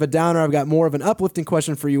was a bit of a downer, I've got more of an uplifting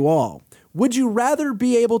question for you all. Would you rather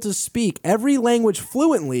be able to speak every language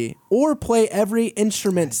fluently or play every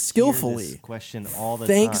instrument skillfully?" This question all the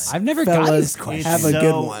Thanks. time. I've never gotten fellas. this question. It's Have a so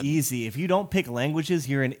good one. easy. If you don't pick languages,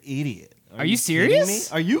 you're an idiot. Are you kidding serious?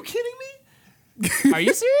 me? Are you kidding me? Are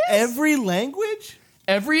you serious? Every language?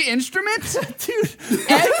 Every instrument? Dude,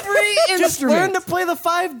 Every just learn instrument. to play the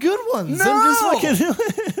 5 good ones. No. I'm just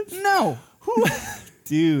fucking No.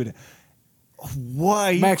 Dude,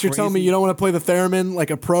 why? Max, you're telling me you don't want to play the theremin like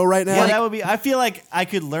a pro right now? Yeah, that would be. I feel like I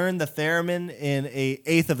could learn the theremin in a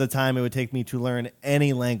eighth of the time it would take me to learn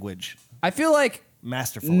any language I feel like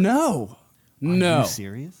masterfully. no. Are No. you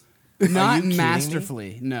serious? Not kidding me?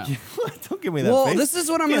 masterfully. No. Don't give me that Well, face. this is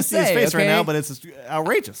what I'm You gonna can't see his say, face right okay? now, but it's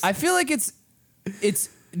outrageous. I feel like it's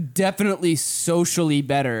definitely socially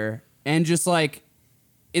better and just like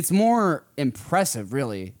it's more impressive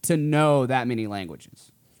really to know that many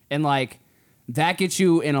languages. And like that gets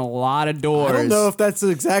you in a lot of doors. I don't know if that's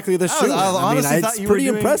exactly the shoe. I mean, it's pretty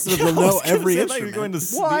impressive to know every instrument.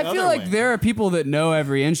 Well, I feel like there are people that know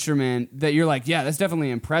every instrument that you're like, yeah, that's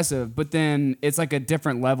definitely impressive. But then it's like a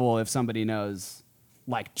different level if somebody knows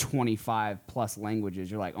like 25 plus languages.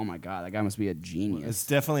 You're like, oh my God, that guy must be a genius. It's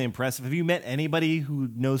definitely impressive. Have you met anybody who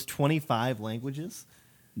knows 25 languages?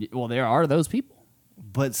 Well, there are those people.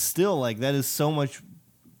 But still, like, that is so much.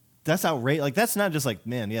 That's outrageous. Like, that's not just like,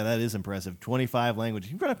 man, yeah, that is impressive. 25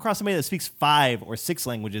 languages. You run across somebody that speaks 5 or 6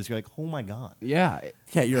 languages, you're like, oh my God. Yeah.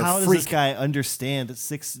 Yeah, you're How a does freak. this guy understand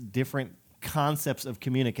 6 different concepts of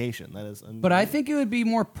communication? That is But I think it would be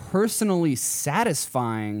more personally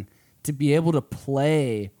satisfying to be able to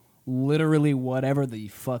play literally whatever the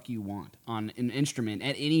fuck you want on an instrument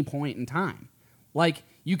at any point in time. Like,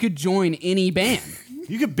 you could join any band.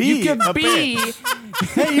 you could be You could a be. band.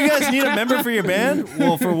 Hey, you guys need a member for your band?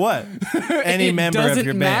 Well, for what? Any It member of doesn't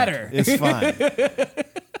your matter. band. It's fine.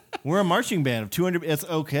 We're a marching band of 200. It's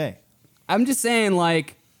okay. I'm just saying,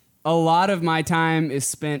 like, a lot of my time is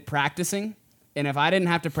spent practicing. And if I didn't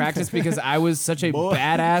have to practice because I was such a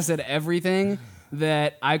badass at everything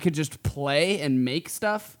that I could just play and make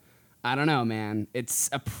stuff, I don't know, man. It's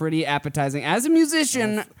a pretty appetizing. As a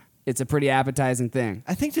musician, it's a pretty appetizing thing.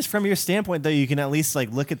 I think just from your standpoint, though, you can at least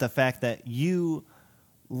like look at the fact that you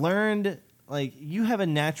learned, like, you have a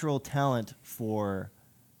natural talent for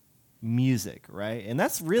music, right? And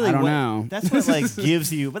that's really I don't what know. that's what like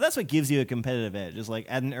gives you, but that's what gives you a competitive edge. Is like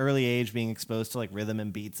at an early age being exposed to like rhythm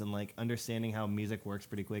and beats and like understanding how music works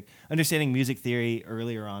pretty quick. Understanding music theory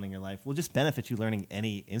earlier on in your life will just benefit you learning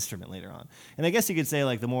any instrument later on. And I guess you could say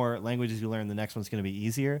like the more languages you learn, the next one's going to be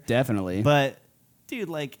easier. Definitely. But dude,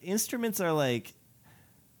 like instruments are like,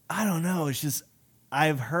 I don't know. It's just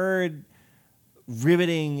I've heard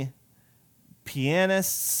riveting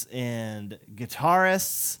pianists and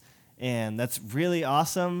guitarists, and that's really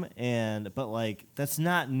awesome. But like that's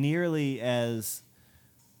not nearly as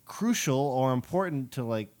crucial or important to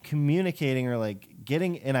like communicating or like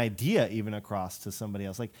getting an idea even across to somebody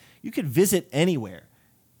else. Like you could visit anywhere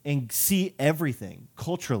and see everything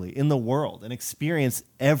culturally in the world and experience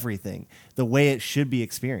everything the way it should be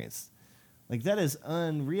experienced. Like that is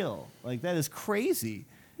unreal. Like that is crazy.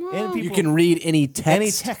 And You can read any text. any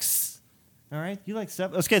texts. All right, you like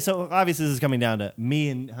stuff. Okay, so obviously this is coming down to me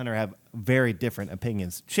and Hunter have very different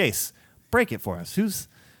opinions. Chase, break it for us. We need a who's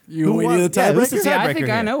tiebreaker? the See, I tiebreaker think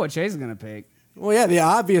I here? know what Chase is going to pick. Well, yeah, the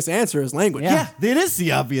obvious answer is language. Yeah, it is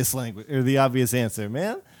the obvious language or the obvious answer,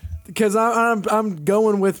 man. Because I'm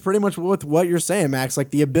going with pretty much with what you're saying, Max. Like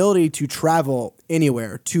the ability to travel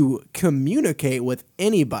anywhere, to communicate with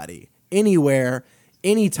anybody, anywhere,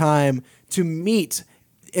 any time to meet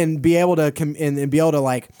and be able to and be able to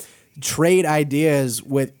like trade ideas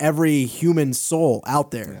with every human soul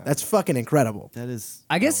out there. That's fucking incredible. That is.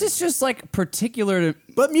 I guess it's just like particular to.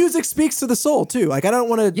 But music speaks to the soul too. Like I don't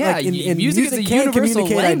want to. Yeah, like, music is a can universal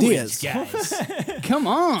communicate language, ideas. guys. Come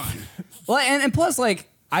on. Well, and plus, like,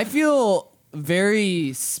 I feel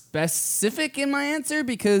very specific in my answer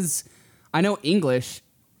because I know English,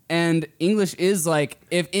 and English is like,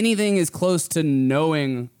 if anything is close to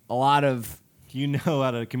knowing a lot of. You know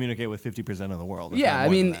how to communicate with 50% of the world. Yeah, I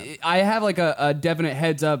mean, I have like a definite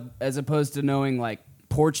heads up as opposed to knowing like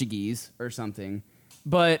Portuguese or something.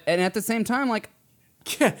 And at the same time, like,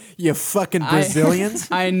 You fucking Brazilians.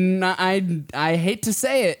 I hate to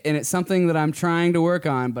say it, and it's something that I'm trying to work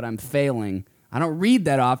on, but I'm failing. I don't read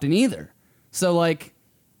that often either. So, like,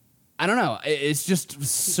 I don't know. It's just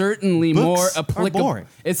certainly Books more are applicable. boring.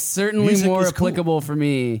 It's certainly Music more is cool. applicable for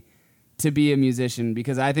me to be a musician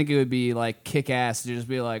because I think it would be like kick ass to just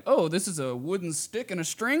be like, oh, this is a wooden stick and a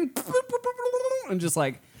string, and just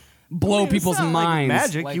like blow It's people's not like minds.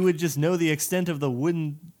 magic. Like, You would just know the extent of the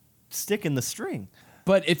wooden stick and the string.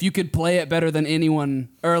 but if you could play it better than anyone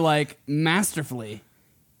or like masterfully,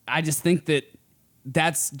 I just think that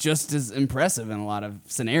that's just as impressive in a lot of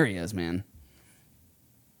scenarios, man.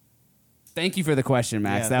 Thank you for the question,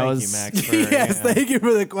 Max. Yeah, that thank was you, Max. For, Yes, thank you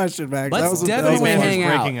for the question, Max. Let's That was definitely that was hang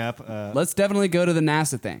out. breaking up. Let's definitely go to the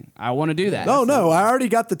NASA thing. I want to do that. No, I already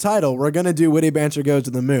got the title. We're gonna do Witty Banter Goes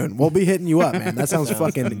to the Moon. We'll be hitting you up, man. That sounds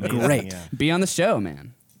fucking amazing, great. yeah. Be on the show,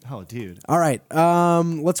 man. Oh, dude. All right,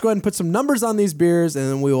 let's go ahead and put some numbers on these beers, and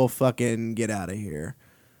then we will fucking get out of here.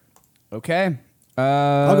 Okay.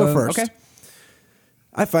 I'll go first. Okay.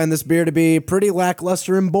 I find this beer to be pretty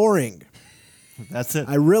lackluster and boring. That's it.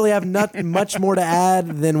 I really have not much more to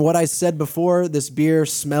add than what I said before. This beer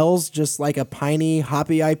smells just like a piney,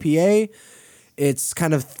 hoppy IPA. It's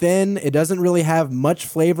kind of thin. It doesn't really have much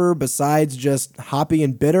flavor besides just hoppy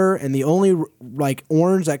and bitter. And the only like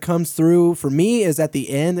orange that comes through for me is at the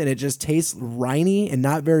end, and it just tastes riny and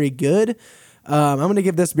not very good. I'm going to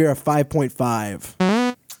give this beer a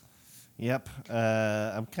 5.5. Yep.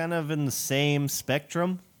 I'm kind of in the same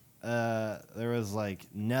spectrum. There was like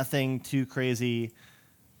nothing too crazy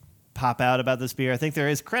pop out about this beer. I think there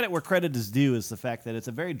is credit where credit is due is the fact that it's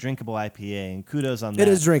a very drinkable IPA, and kudos on that. It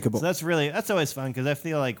is drinkable. So that's always fun because I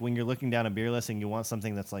feel like when you're looking down a beer list and you want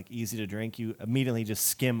something that's like easy to drink, you immediately just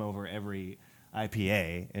skim over every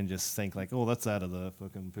IPA and just think like, oh, that's out of the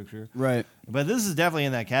fucking picture. Right. But this is definitely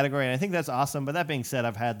in that category, and I think that's awesome. But that being said,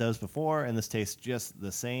 I've had those before, and this tastes just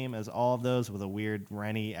the same as all of those with a weird,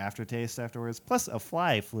 runny aftertaste afterwards. Plus, a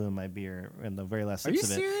fly flew in my beer in the very last Are sips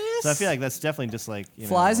you of it. serious? So I feel like that's definitely just like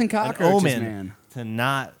Flies and an cockroaches, omen man. to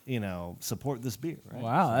not support this beer. Right?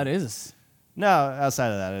 Wow, that is. No,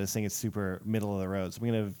 outside of that, I just think it's super middle of the road. So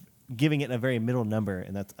I'm giving it a very middle number,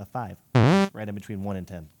 and that's a 5, right in between 1 and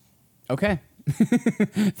 10. Okay.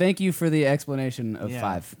 Thank you for the explanation of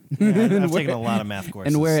 5. Yeah, I've taken a lot of math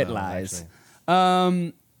courses. And where it so, lies.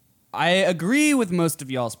 actually. I agree with most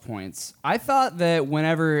of y'all's points. I thought that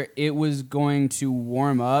whenever it was going to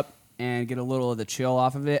warm up and get a little of the chill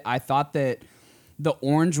off of it, I thought that the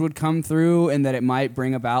orange would come through and that it might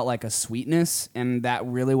bring about like a sweetness, and that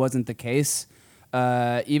really wasn't the case.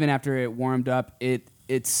 Even after it warmed up,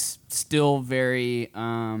 it's still very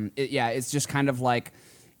it's just kind of like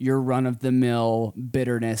your run-of-the-mill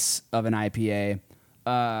bitterness of an IPA.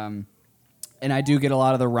 And I do get a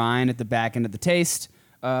lot of the rind at the back end of the taste.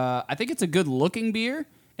 I think it's a good-looking beer,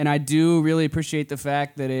 and I do really appreciate the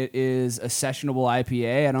fact that it is a sessionable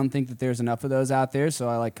IPA. I don't think that there's enough of those out there, so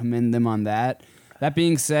I commend them on that. That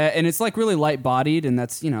being said, and it's really light-bodied, and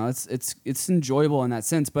that's it's enjoyable in that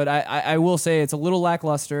sense. But I will say it's a little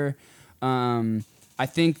lackluster. I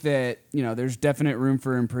think that there's definite room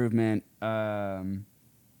for improvement.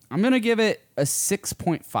 I'm gonna give it a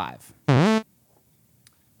 6.5.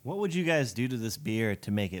 What would you guys do to this beer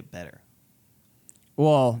to make it better?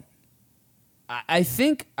 Well, I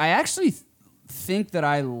think I actually think that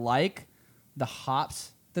I like the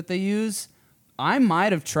hops that they use. I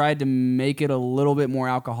might have tried to make it a little bit more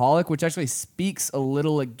alcoholic, which actually speaks a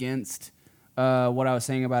little against what I was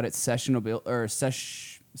saying about its sessionability.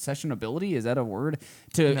 Is that a word?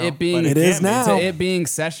 To No, it being but It is now. to it being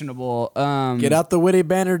sessionable. Get out the Witty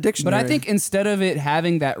Banter But dictionary. I think instead of it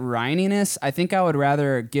having that rininess, I think I would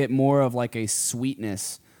rather get more of like a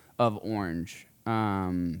sweetness of orange,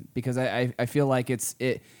 because I feel like it's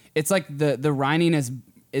like the rininess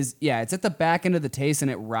is it's at the back end of the taste and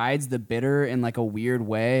it rides the bitter in like a weird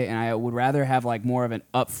way, and I would rather have like more of an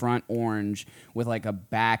upfront orange with like a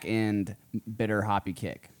back end bitter hoppy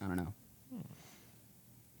kick. I don't know.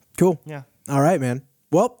 cool. Yeah. All right, man.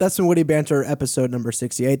 Well, that's been Witty Banter episode number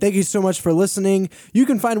 68. Thank you so much for listening. You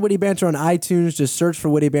can find Witty Banter on iTunes. Just search for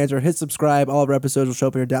Witty Banter, hit subscribe. All of our episodes will show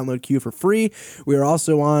up in your download queue for free. We are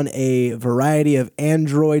also on a variety of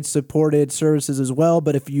Android-supported services as well.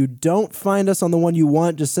 But if you don't find us on the one you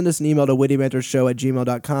want, just send us an email to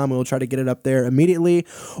wittybantershow@gmail.com. We'll try to get it up there immediately.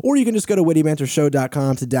 Or you can just go to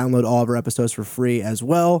wittybantershow.com to download all of our episodes for free as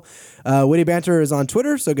well. Witty Banter is on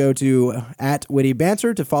Twitter, so go to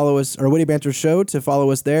 @WittyBanter to follow us, or Witty Banter Show to follow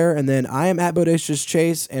us there. And then I am @Bodacious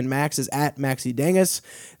Chase, and Max is @MaxyDangus.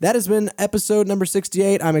 That has been episode number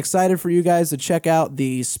 68. I'm excited for you guys to check out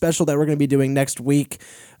the special that we're going to be doing next week.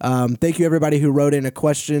 Thank you, everybody who wrote in a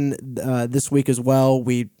question this week as well.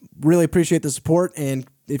 We really appreciate the support. And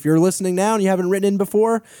if you're listening now and you haven't written in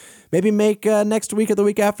before, maybe make next week or the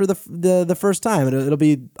week after the first time. It'll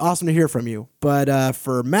be awesome to hear from you. But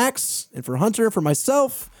for Max and for Hunter and for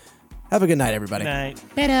myself, have a good night, everybody. Night.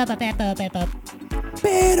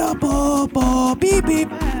 Beep, beep.